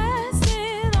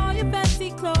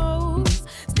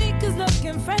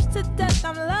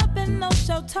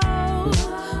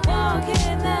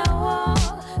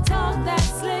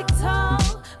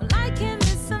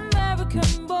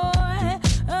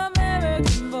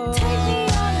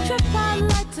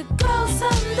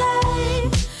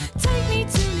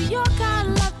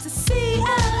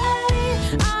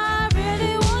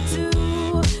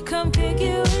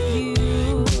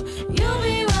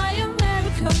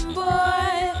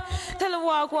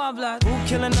 Wagwan blood. Who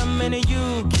killing them in the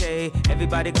UK?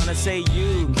 Everybody gonna say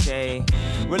UK.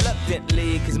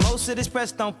 Reluctantly, cause most of this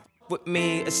press don't with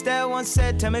me. Estelle once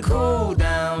said, tell me cool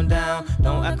down, down.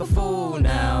 Don't act a fool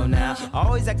now, now.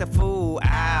 Always act a fool,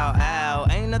 ow, ow.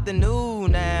 Ain't nothing new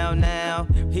now, now.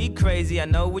 He crazy, I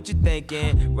know what you're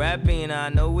thinking. Rapping, I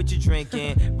know what you're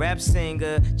drinking. Rap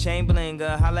singer, chain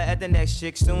blinger. Holla at the next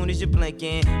chick soon as you're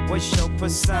blinking. What's your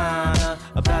persona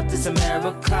about this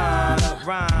Americana?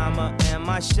 Rhymer, am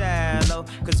I shallow?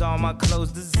 Cause all my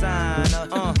clothes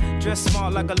designer. Dress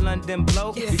smart like a London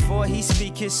bloke. Before he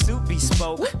speak, his suit be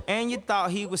spoke. And you thought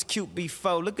he was cute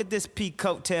before. Look at this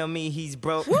peacoat, tell me he's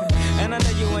broke. And I know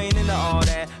you ain't into all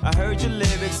that. I heard your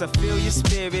lyrics, I feel your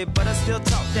spirit, but I still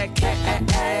talk that cat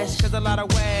ass. Cause a lot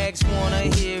of wags wanna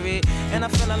hear it. And I'm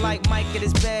feeling like Mike at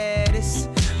his baddest.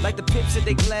 Like the Pips at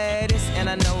they gladdest. And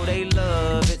I know they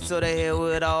love it, so they hell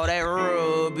with all that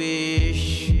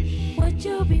rubbish. Would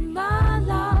you be my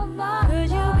love, my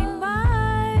Could you be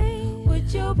mine?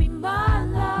 Would you be my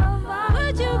love, my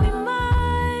Would you be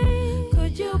mine?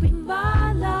 Could you be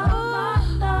my love, my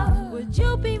love? Would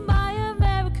you be my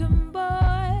American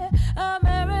boy,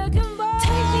 American boy?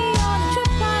 Take me on a trip,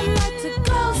 I'd like to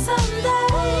go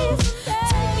someday.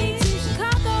 Take me to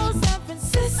Chicago, San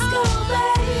Francisco,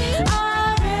 babe.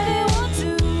 I really want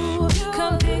to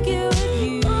come pick you with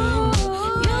you.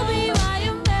 You'll be my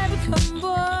American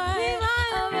boy, my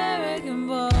American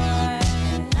boy.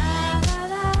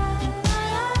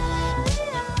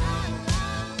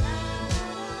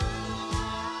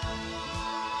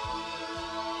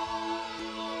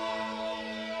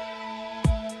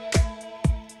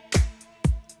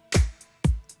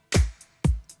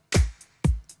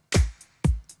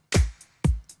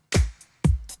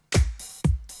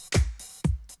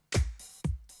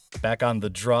 Back on the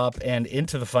drop and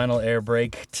into the final air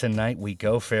break. Tonight we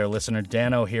go, fair listener.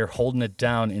 Dano here holding it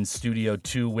down in Studio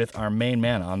 2 with our main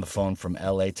man on the phone from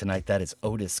LA tonight. That is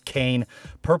Otis Kane.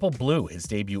 Purple Blue, his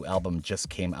debut album, just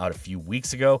came out a few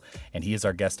weeks ago, and he is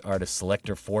our guest artist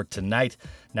selector for tonight.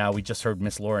 Now, we just heard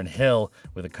Miss Lauryn Hill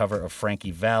with a cover of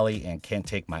Frankie Valli and Can't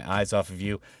Take My Eyes Off of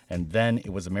You, and then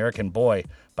it was American Boy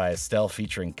by Estelle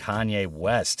featuring Kanye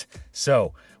West.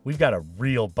 So, we've got a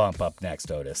real bump up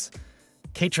next, Otis.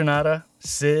 Kaytranada,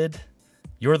 Sid,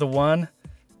 You're the One.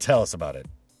 Tell us about it.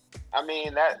 I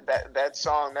mean, that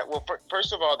song,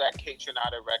 first of all, that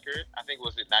Kaytranada record, I think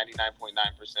was at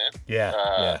 99.9%.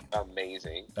 Yeah.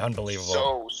 Amazing.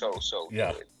 Unbelievable. So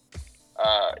yeah. Good.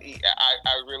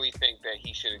 I really think that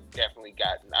he should have definitely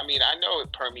gotten, I mean, I know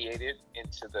it permeated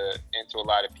into a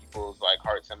lot of people's like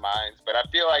hearts and minds, but I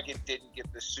feel like it didn't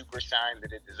get the super shine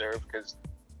that it deserved because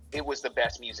it was the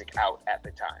best music out at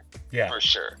the time. Yeah. For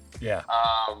sure. Yeah.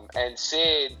 And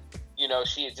Sid, you know,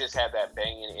 she had just had that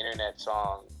banging internet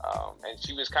song, and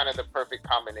she was kind of the perfect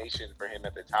combination for him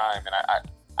at the time. And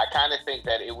I kind of think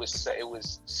that it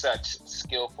was such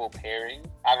skillful pairing.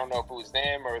 I don't know if it was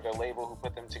them or the label who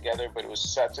put them together, but it was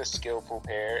such a skillful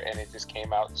pair, and it just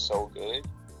came out so good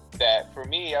that for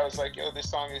me, I was like, yo,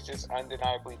 this song is just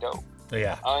undeniably dope.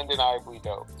 Yeah. Undeniably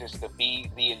dope. Just the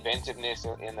beat, the inventiveness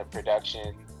in the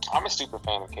production. I'm a super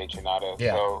fan of Kaytranada,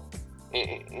 so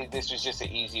this was just an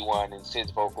easy one, and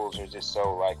Sid's vocals are just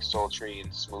so like sultry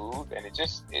and smooth, and it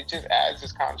just adds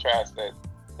this contrast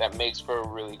that makes for a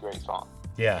really great song.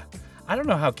 Yeah. I don't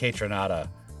know how Kaytranada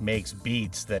makes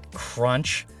beats that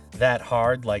crunch that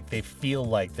hard, like they feel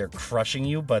like they're crushing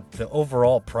you, but the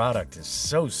overall product is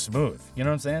so smooth. You know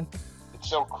what I'm saying? It's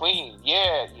so clean.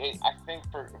 Yeah. I think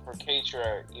for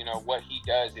Kaytra, you know, what he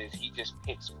does is he just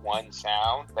picks one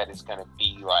sound that is going to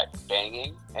be like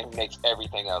banging and makes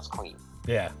everything else clean.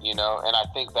 Yeah. You know, and I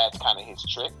think that's kind of his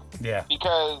trick. Yeah.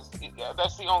 Because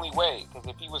that's the only way. Because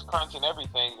if he was crunching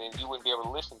everything, then you wouldn't be able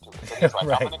to listen to it. But he's like,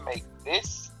 Right. I'm going to make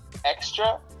this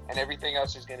extra, and everything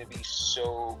else is going to be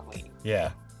so clean.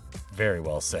 Yeah. Very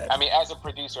well said. I mean, as a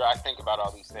producer, I think about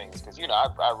all these things because, you know,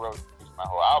 I wrote my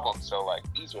whole album. So, like,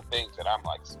 these are things that I'm,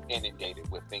 like,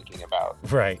 inundated with thinking about.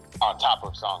 Right. On top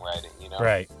of songwriting, you know?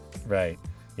 Right.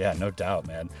 Yeah, no doubt,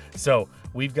 man. So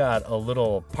we've got a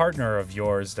little partner of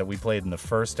yours that we played in the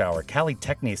first hour, Callie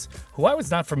Technice, who I was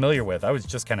not familiar with. I was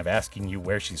just kind of asking you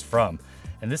where she's from.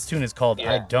 And this tune is called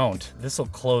I Don't. This will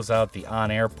close out the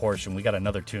on-air portion. We got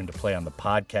another tune to play on the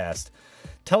podcast.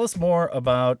 Tell us more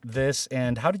about this,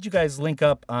 and how did you guys link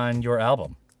up on your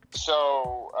album?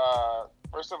 So,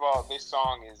 first of all, this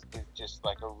song is just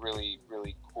like a really,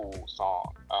 really cool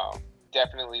song.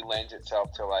 Definitely lends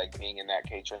itself to like being in that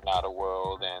Kaytranada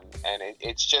world, and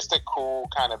it's just a cool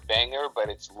kind of banger, but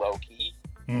it's low key.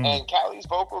 And Callie's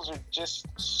vocals are just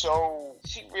so,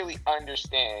 she really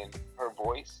understands her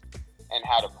voice and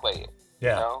how to play it.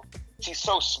 Yeah. You know? she's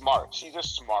so smart. She's a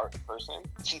smart person.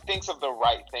 She thinks of the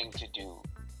right thing to do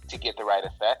to get the right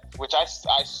effect, which I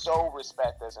so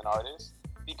respect as an artist,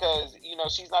 because, you know,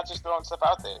 she's not just throwing stuff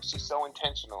out there. She's so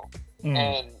intentional.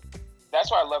 And that's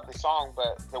why I love the song.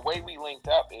 But the way we linked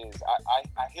up is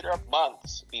I hit her up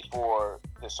months before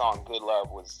the song Good Love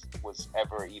was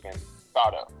ever even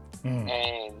thought of.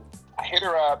 And I hit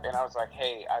her up and I was like,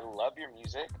 hey, I love your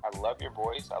music. I love your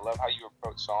voice. I love how you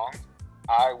approach songs.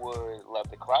 I would love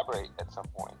to collaborate at some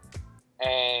point.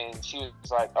 And she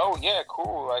was like, oh, yeah,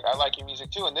 cool. Like, I like your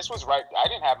music too. And this was right, I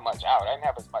didn't have much out. I didn't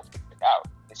have as much music out.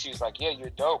 And she was like, yeah,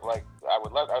 you're dope. Like, I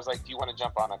would love, I was like, do you want to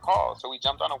jump on a call? So we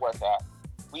jumped on a WhatsApp.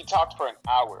 We talked for an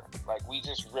hour. Like, we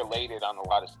just related on a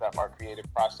lot of stuff. Our creative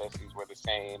processes were the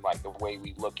same. Like, the way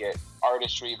we look at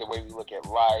artistry, the way we look at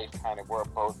life, kind of, we're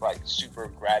both like super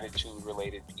gratitude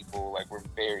related people. Like, we're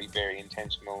very, very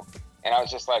intentional. And I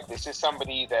was just like, this is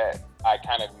somebody that I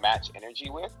kind of match energy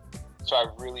with. So I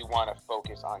really want to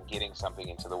focus on getting something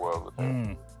into the world with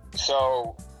her.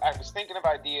 So I was thinking of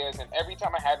ideas, and every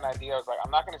time I had an idea, I was like, I'm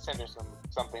not going to send her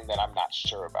something that I'm not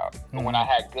sure about. But when I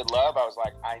had Good Love, I was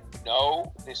like, I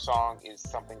know this song is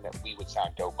something that we would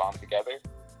sound dope on together.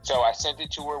 So I sent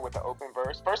it to her with an open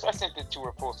verse. First, I sent it to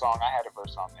her full song. I had a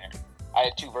verse on there. I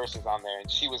had 2 verses on there, and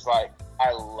she was like,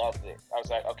 I loved it. I was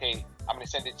like, okay, I'm going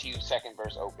to send it to you, second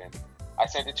verse open. I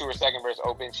sent it to her, second verse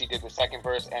open. She did the second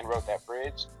verse and wrote that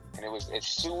bridge. And it was, as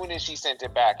soon as she sent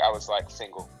it back, I was like,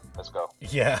 single, let's go.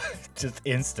 Yeah, just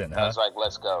instant, huh? I was like,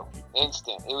 let's go.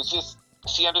 Instant. It was just,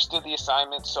 she understood the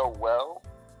assignment so well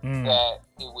that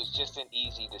it was just an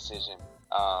easy decision.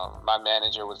 My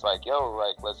manager was like, yo,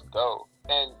 like, let's go.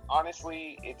 And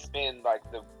honestly, it's been like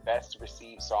the best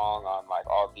received song on like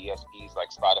all DSPs, like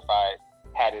Spotify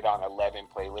had it on 11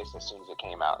 playlists as soon as it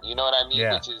came out. You know what I mean?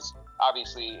 Yeah. Which is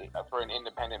obviously for an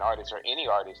independent artist or any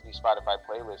artist, these Spotify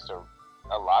playlists are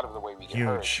a lot of the way we get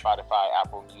heard. Spotify,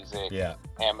 Apple Music,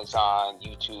 Amazon,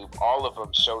 YouTube, all of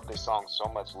them showed this song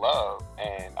so much love.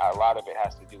 And a lot of it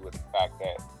has to do with the fact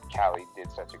that Callie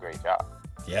did such a great job.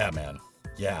 Yeah, man.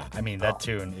 Yeah, I mean, that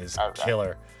tune is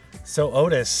killer. So,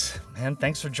 Otis, man,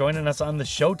 thanks for joining us on the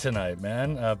show tonight,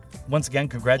 man. Once again,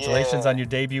 congratulations on your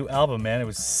debut album, man. It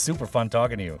was super fun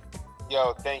talking to you.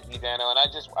 Yo, thank you, Dano. And I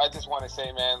just want to say,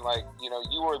 man, like, you know,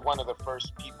 you were one of the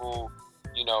first people,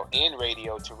 you know, in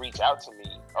radio to reach out to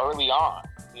me early on,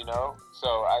 you know?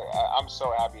 So I'm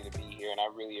so happy to be here, and I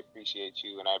really appreciate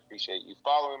you, and I appreciate you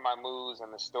following my moves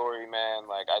and the story, man.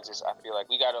 Like, I feel like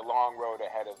we got a long road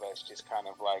ahead of us, just kind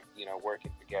of like, you know,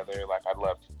 working together. Like, I'd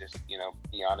love to just, you know,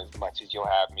 be on as much as you'll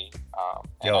have me.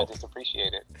 And I just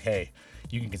appreciate it. Hey,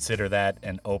 you can consider that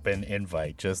an open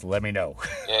invite. Just let me know.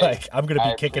 Hey, like, I'm going to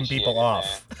be kicking people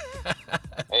off.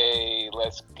 Hey,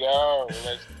 let's go.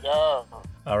 Let's go.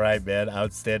 All right, man.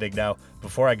 Outstanding. Now,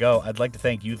 before I go, I'd like to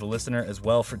thank you, the listener, as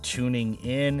well for tuning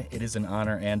in. It is an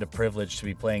honor and a privilege to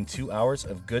be playing 2 hours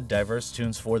of good, diverse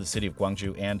tunes for the city of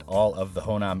Gwangju and all of the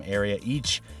Honam area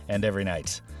each and every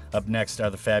night. Up next are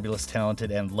the fabulous,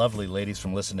 talented, and lovely ladies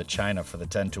from Listen to China for the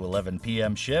 10 to 11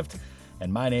 p.m. shift.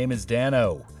 And my name is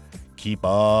Dano. Keep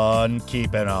on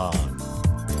keeping on.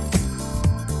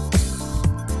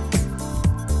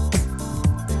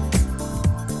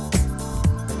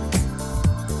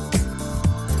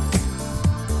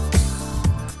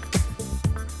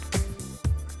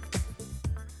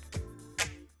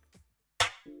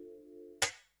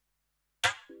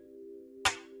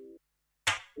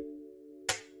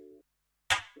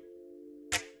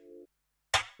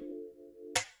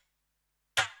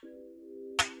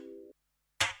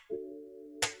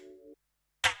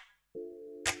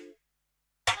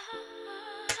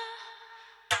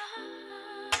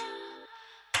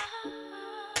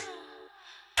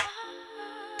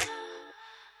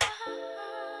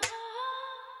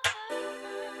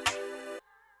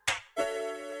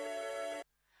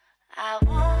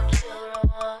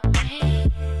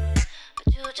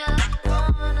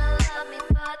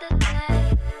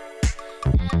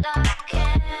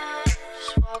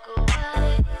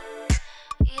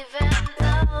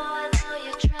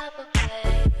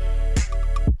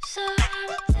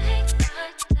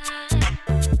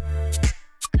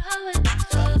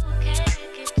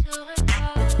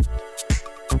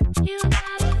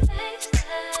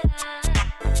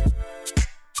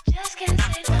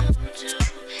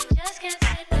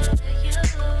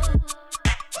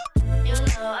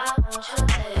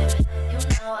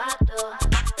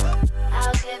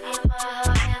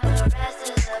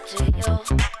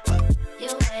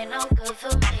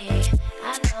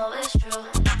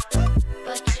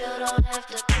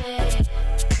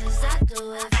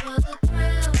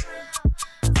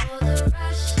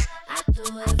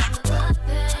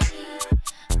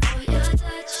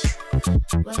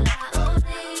 Well, I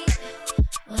only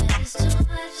when it's too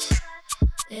much.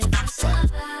 If I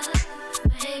survive,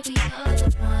 maybe you're the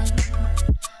one.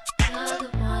 You're the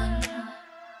one.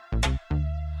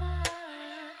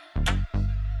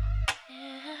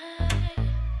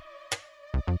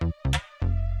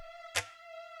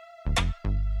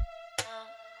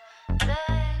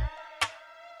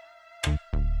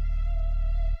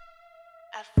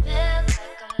 I feel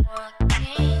like I'm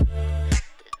walking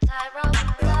the tightrope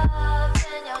of love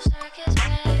in your circus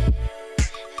play.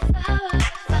 If I were to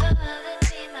fall, it'd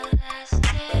be my last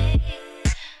day.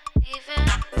 Even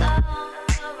though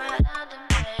you're right under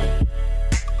me,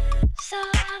 so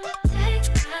I'ma take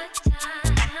my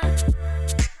time.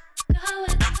 Go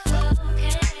with the flow,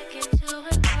 can't get too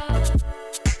involved.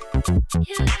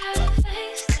 You gotta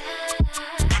face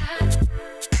that.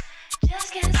 Just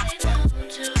can't say no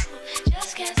to.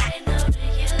 Just can't say no.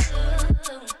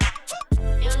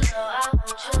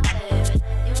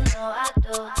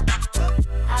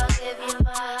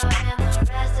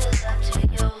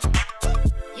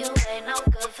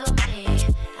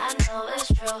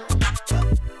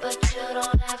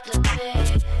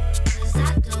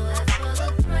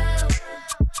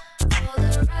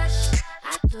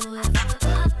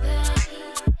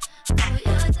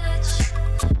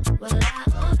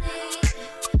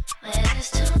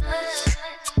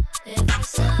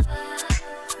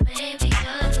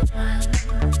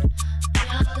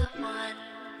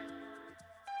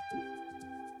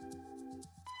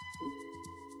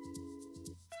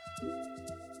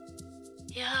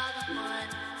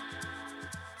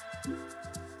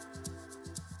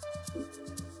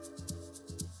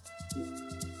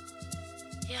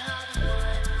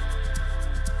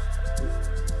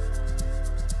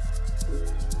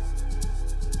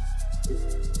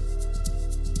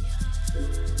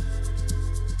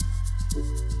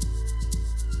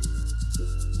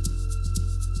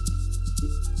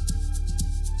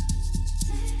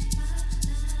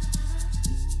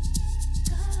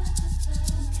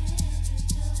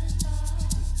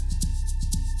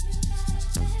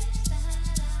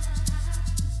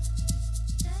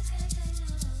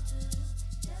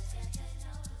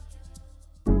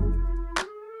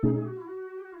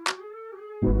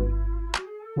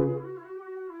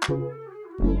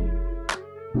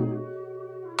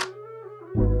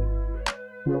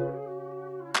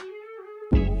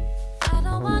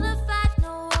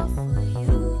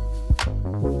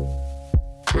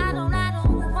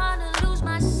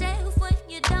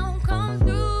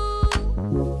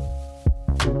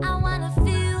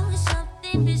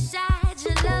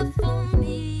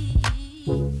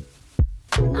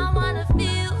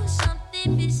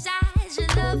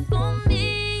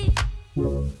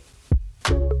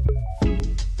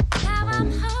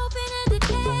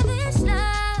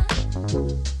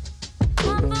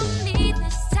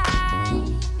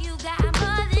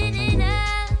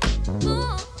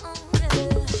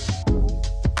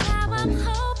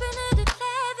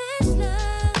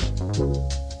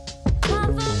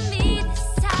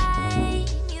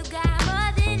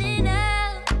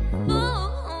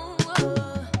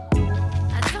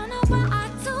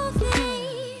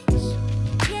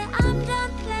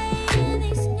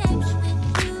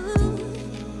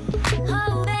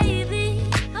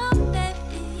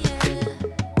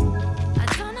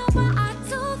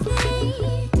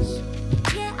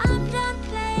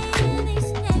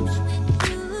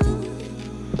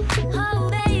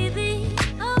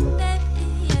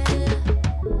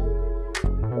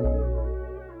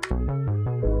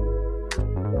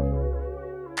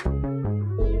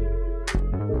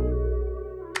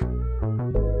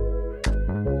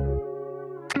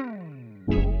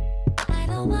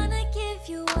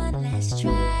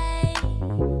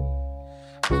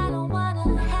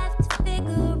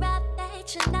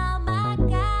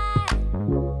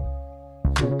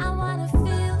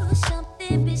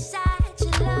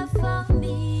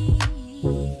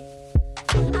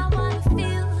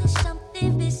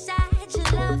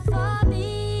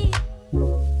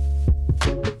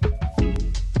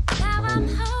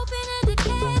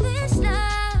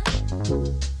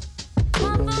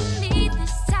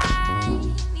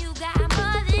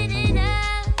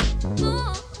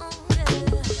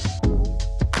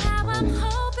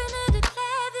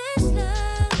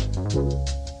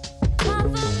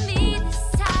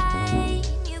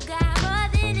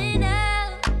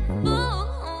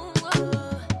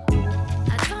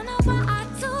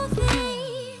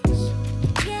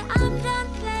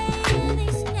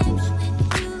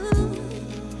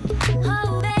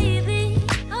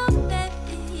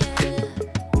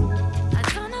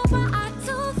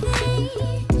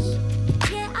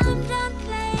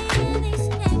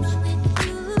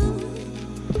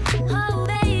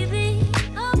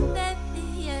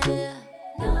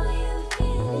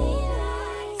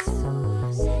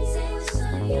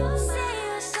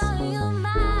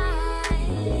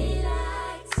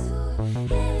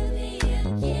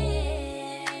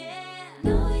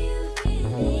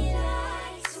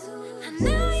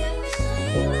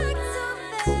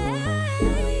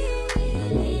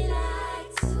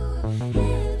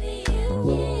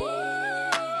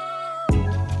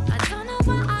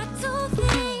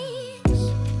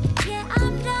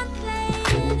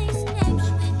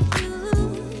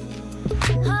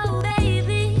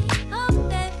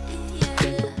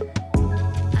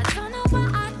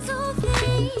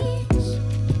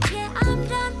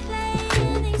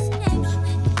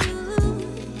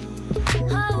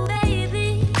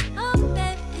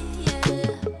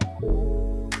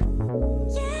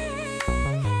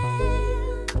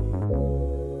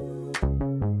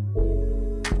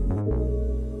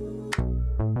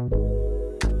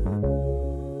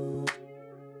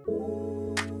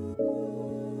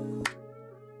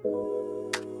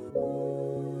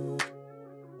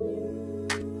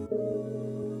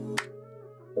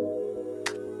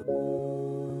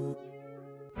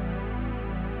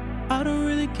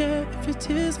 If your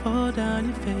tears fall down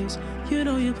your face, you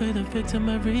know you play the victim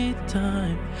every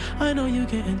time. I know you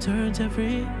getting turns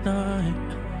every night.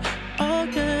 Oh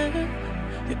yeah,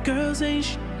 your girls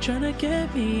ain't tryna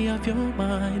get me off your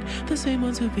mind. The same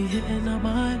ones who be hitting on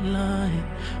my line,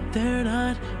 they're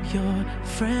not your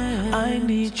friends. I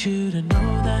need you to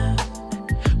know that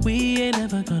we ain't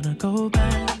ever gonna go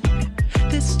back.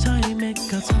 This time it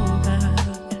got so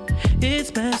bad.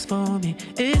 It's best for me,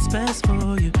 it's best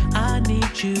for you. I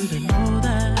need you to know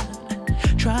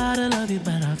that. Try to love you,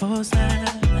 but I force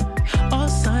that. All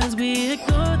signs we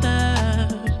ignore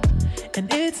that.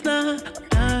 And it's not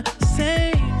the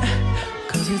same,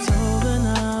 'cause it's over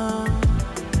now.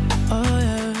 Oh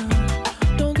yeah,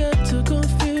 don't get too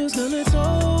confused, girl, it's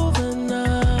over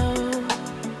now.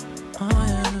 Oh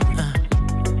yeah,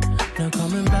 now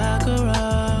coming back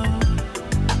around,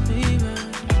 baby.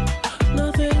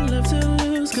 Nothing left to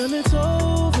lose, girl, it's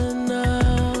over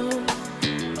now.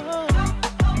 Oh.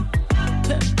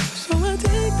 So I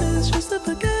take this just to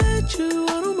forget you,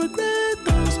 I don't regret